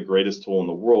you have the greatest tool in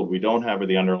the world, we don't have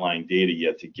the underlying data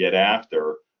yet to get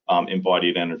after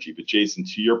embodied energy. But Jason,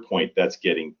 to your point, that's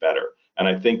getting better. And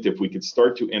I think if we could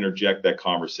start to interject that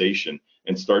conversation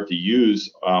and start to use,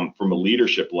 from a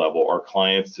leadership level, our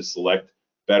clients to select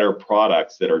better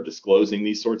products that are disclosing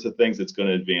these sorts of things, it's going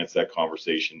to advance that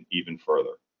conversation even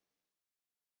further.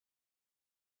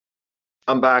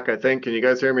 I'm back, I think. Can you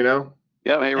guys hear me now?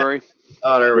 Yeah, hey, Rory.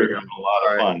 Oh, there we go. A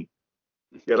lot of fun.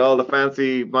 Get all the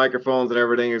fancy microphones and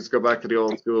everything, and just go back to the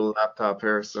old school laptop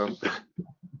here. So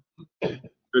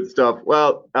good stuff.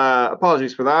 Well,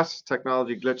 apologies for that.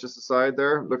 Technology glitches aside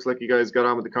there. Looks like you guys got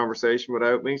on with the conversation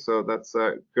without me, so that's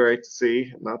great to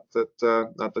see. Not that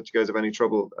you guys have any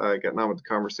trouble getting on with the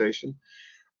conversation.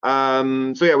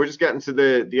 So yeah, we're just getting to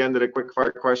the end of the quick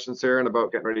fire questions here and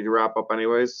about getting ready to wrap up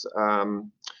anyways.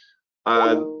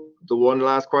 The one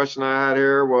last question I had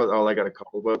here was, oh, I got a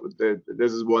couple, but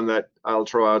this is one that I'll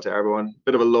throw out to everyone.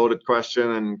 Bit of a loaded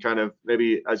question, and kind of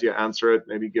maybe as you answer it,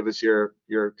 maybe give us your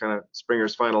kind of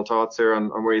Springer's final thoughts here on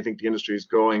where you think the industry is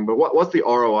going. But what's the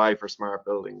ROI for smart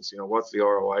buildings? You know, what's the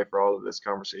ROI for all of this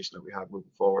conversation that we have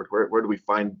moving forward? Where do we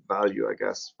find value, I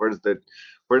guess? Where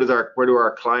do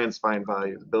our clients find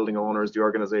value? The building owners, the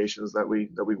organizations that we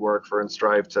work for and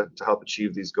strive to help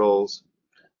achieve these goals.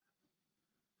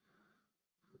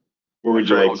 Where would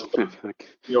Craig,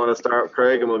 you want to start,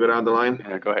 Craig, and we'll go down the line?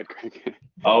 Yeah, go ahead, Craig.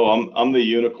 Oh, I'm the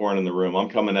unicorn in the room. I'm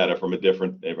coming at it from a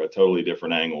totally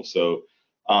different angle. So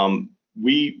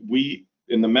we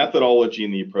in the methodology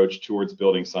and the approach towards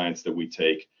building science that we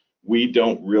take, we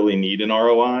don't really need an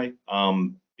ROI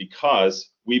because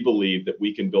we believe that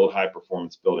we can build high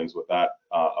performance buildings without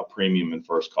a premium in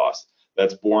first cost.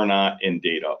 That's borne out in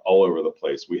data all over the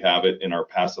place. We have it in our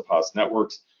Passive House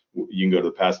networks. You can go to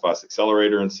the Passive House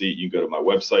Accelerator and see it. You can go to my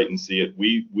website and see it.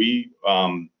 We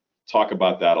talk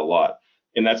about that a lot,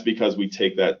 and that's because we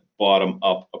take that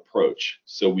bottom-up approach.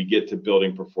 So we get to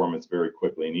building performance very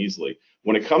quickly and easily.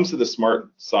 When it comes to the smart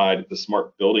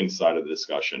building side of the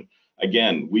discussion,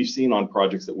 again, we've seen on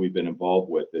projects that we've been involved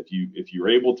with, if you're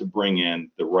able to bring in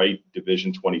the right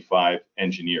Division 25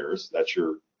 engineers, that's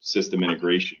your system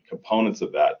integration components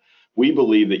of that. We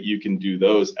believe that you can do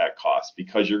those at cost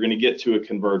because you're going to get to a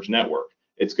converged network.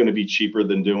 It's going to be cheaper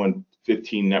than doing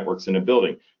 15 networks in a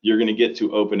building. You're going to get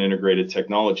to open integrated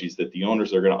technologies that the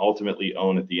owners are going to ultimately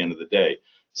own at the end of the day.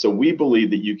 So we believe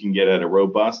that you can get at a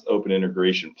robust open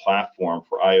integration platform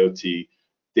for IoT,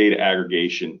 data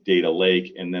aggregation, data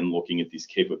lake, and then looking at these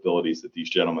capabilities that these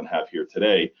gentlemen have here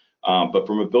today. But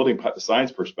from a building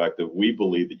science perspective, we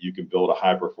believe that you can build a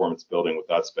high performance building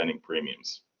without spending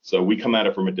premiums. So we come at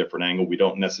it from a different angle. We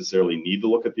don't necessarily need to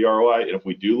look at the ROI. And if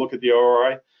we do look at the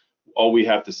ROI, all we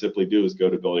have to simply do is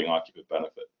go to building occupant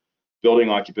benefit.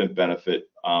 Building occupant benefit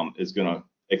is going to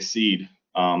exceed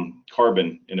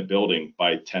carbon in a building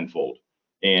by tenfold.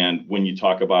 And when you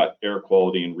talk about air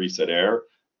quality and reset air,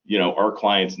 you know, our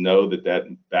clients know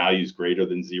that value is greater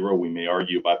than zero. We may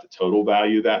argue about the total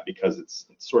value of that because it's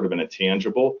sort of an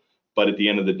intangible. But at the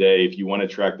end of the day, if you want to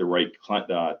attract the right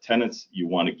tenants, you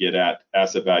want to get at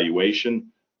asset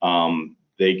valuation,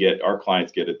 our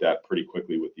clients get at that pretty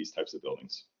quickly with these types of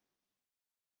buildings.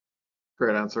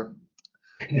 Great answer.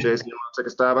 Jason, you want to take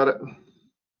a stab at it?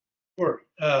 Sure.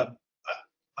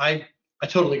 I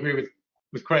totally agree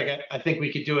with Craig. I think we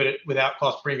could do it without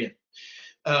cost premium.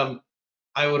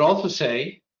 I would also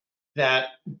say that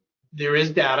there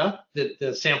is data that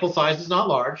the sample size is not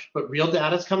large, but real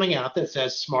data is coming out that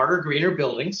says smarter, greener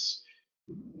buildings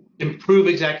improve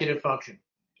executive function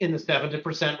in the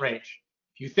 70% range.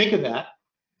 If you think of that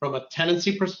from a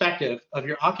tenancy perspective of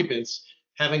your occupants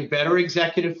having better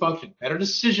executive function, better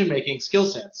decision-making skill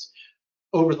sets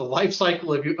over the life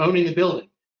cycle of you owning the building,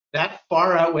 that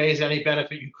far outweighs any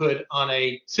benefit you could on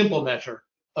a simple measure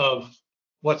of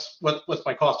what's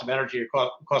my cost of energy or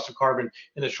cost of carbon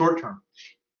in the short term.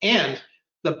 And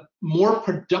the more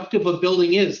productive a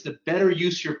building is, the better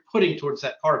use you're putting towards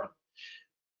that carbon.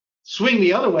 Swing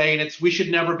the other way, and we should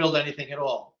never build anything at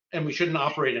all, and we shouldn't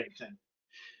operate anything.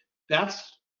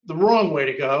 That's the wrong way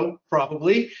to go,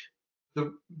 probably.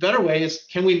 The better way is,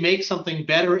 can we make something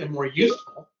better and more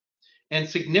useful and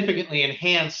significantly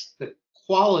enhance the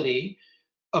quality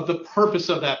of the purpose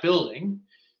of that building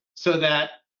so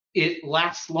that it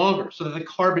lasts longer, so that the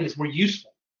carbon is more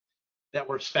useful that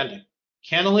we're spending.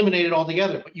 Can't eliminate it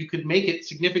altogether, but you could make it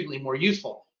significantly more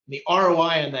useful. And the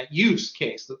ROI on that use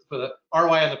case, for the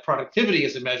ROI on the productivity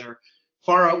as a measure,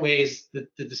 far outweighs the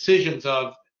decisions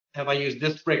of, have I used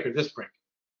this brick or this brick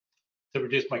to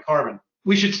reduce my carbon?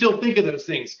 We should still think of those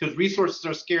things because resources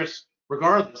are scarce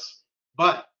regardless,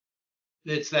 but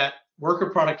it's that worker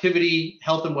productivity,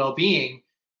 health and well-being,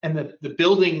 and the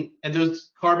building and those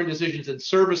carbon decisions in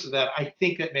service of that, I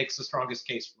think that makes the strongest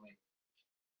case for me.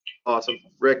 Awesome.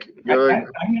 Rick,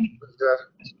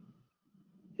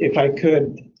 if I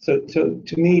could, so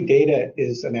to me, data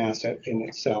is an asset in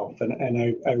itself. And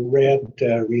I read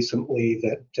recently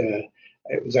that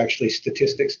it was actually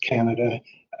Statistics Canada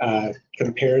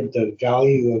compared the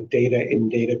value of data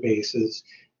in databases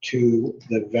to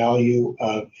the value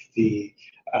of the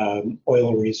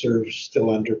oil reserves still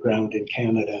underground in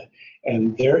Canada,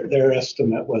 and their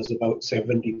estimate was about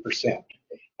 70%.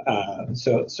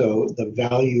 So the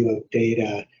value of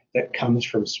data that comes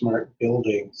from smart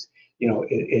buildings,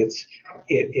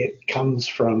 it comes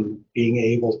from being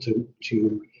able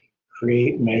to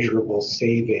create measurable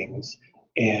savings,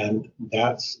 and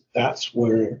that's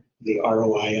where the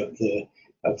ROI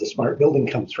of the smart building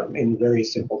comes from, in very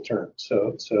simple terms.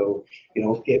 So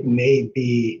it may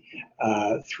be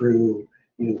through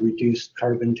reduced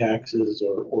carbon taxes,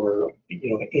 or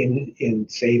in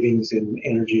savings in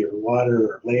energy or water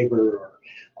or labor, or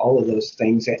all of those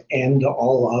things, and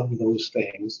all of those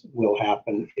things will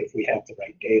happen if we have the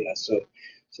right data. So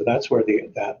that's where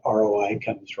that ROI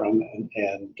comes from,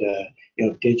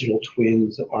 and digital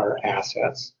twins are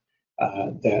assets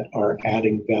that are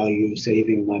adding value,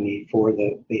 saving money for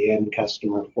the end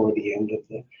customer, for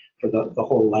the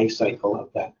whole life cycle of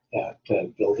that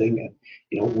building.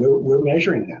 And we're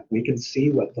measuring that. We can see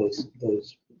what those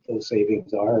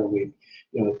savings are.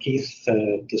 And Keith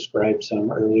described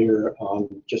some earlier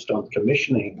on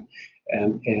commissioning,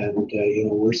 and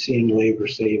we're seeing labor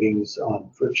savings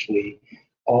on virtually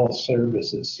all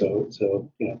services. So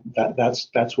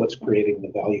that's what's creating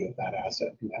the value of that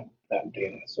asset and that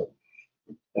data. So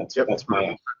that's my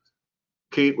answer.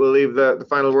 Keith, we'll leave the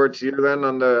final word to you then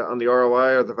on the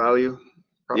ROI or the value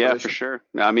proposition. Yeah, for sure.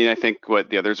 I mean, I think what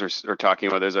the others are talking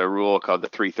about, there's a rule called the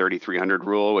 330-300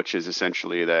 rule, which is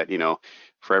essentially that,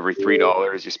 for every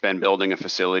 $3 you spend building a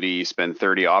facility, you spend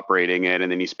 30 operating it,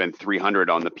 and then you spend 300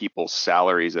 on the people's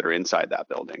salaries that are inside that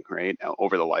building, right,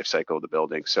 over the life cycle of the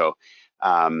building. So,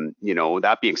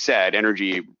 that being said,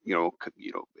 energy,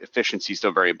 efficiency is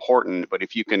still very important, but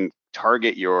if you can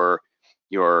target your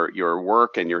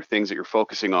work and your things that you're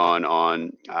focusing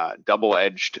on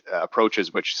double-edged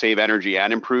approaches which save energy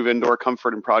and improve indoor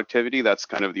comfort and productivity, that's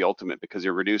kind of the ultimate, because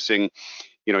you're reducing,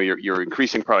 you're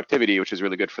increasing productivity, which is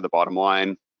really good for the bottom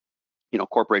line.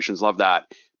 Corporations love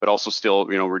that, but also still,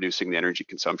 reducing the energy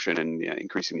consumption and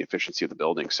increasing the efficiency of the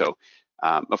building. So,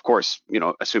 of course,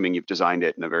 assuming you've designed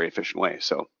it in a very efficient way.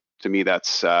 So to me,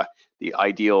 that's the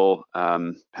ideal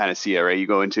panacea, right? You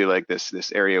go into like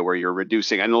this area where you're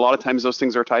reducing, and a lot of times those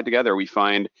things are tied together. We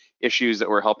find issues that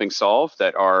we're helping solve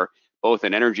that are both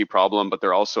an energy problem, but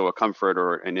they're also a comfort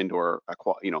or an indoor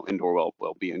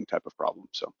well-being type of problem.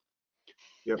 So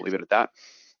yep. Leave it at that.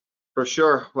 For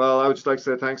sure. Well, I would just like to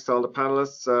say thanks to all the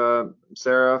panelists.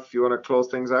 Sarah, if you want to close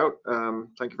things out,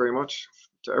 thank you very much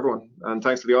to everyone, and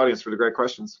thanks to the audience for the great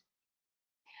questions.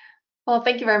 Well,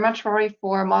 thank you very much, Rory,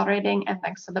 for moderating, and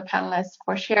thanks to the panelists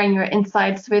for sharing your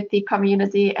insights with the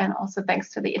community, and also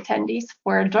thanks to the attendees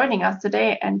for joining us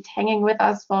today and hanging with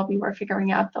us while we were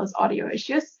figuring out those audio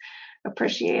issues.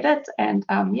 Appreciate it. And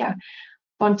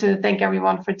want to thank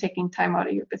everyone for taking time out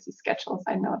of your busy schedules.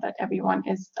 I know that everyone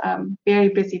is very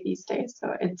busy these days,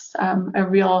 so it's a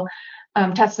real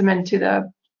testament to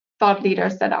the thought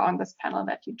leaders that are on this panel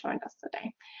that you joined us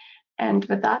today. And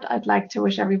with that, I'd like to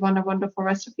wish everyone a wonderful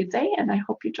rest of your day, and I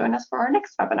hope you join us for our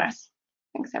next webinars.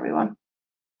 Thanks, everyone.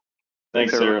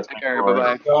 Thanks, Sarah. Take care.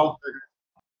 Bye-bye.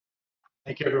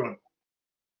 Thank you, everyone.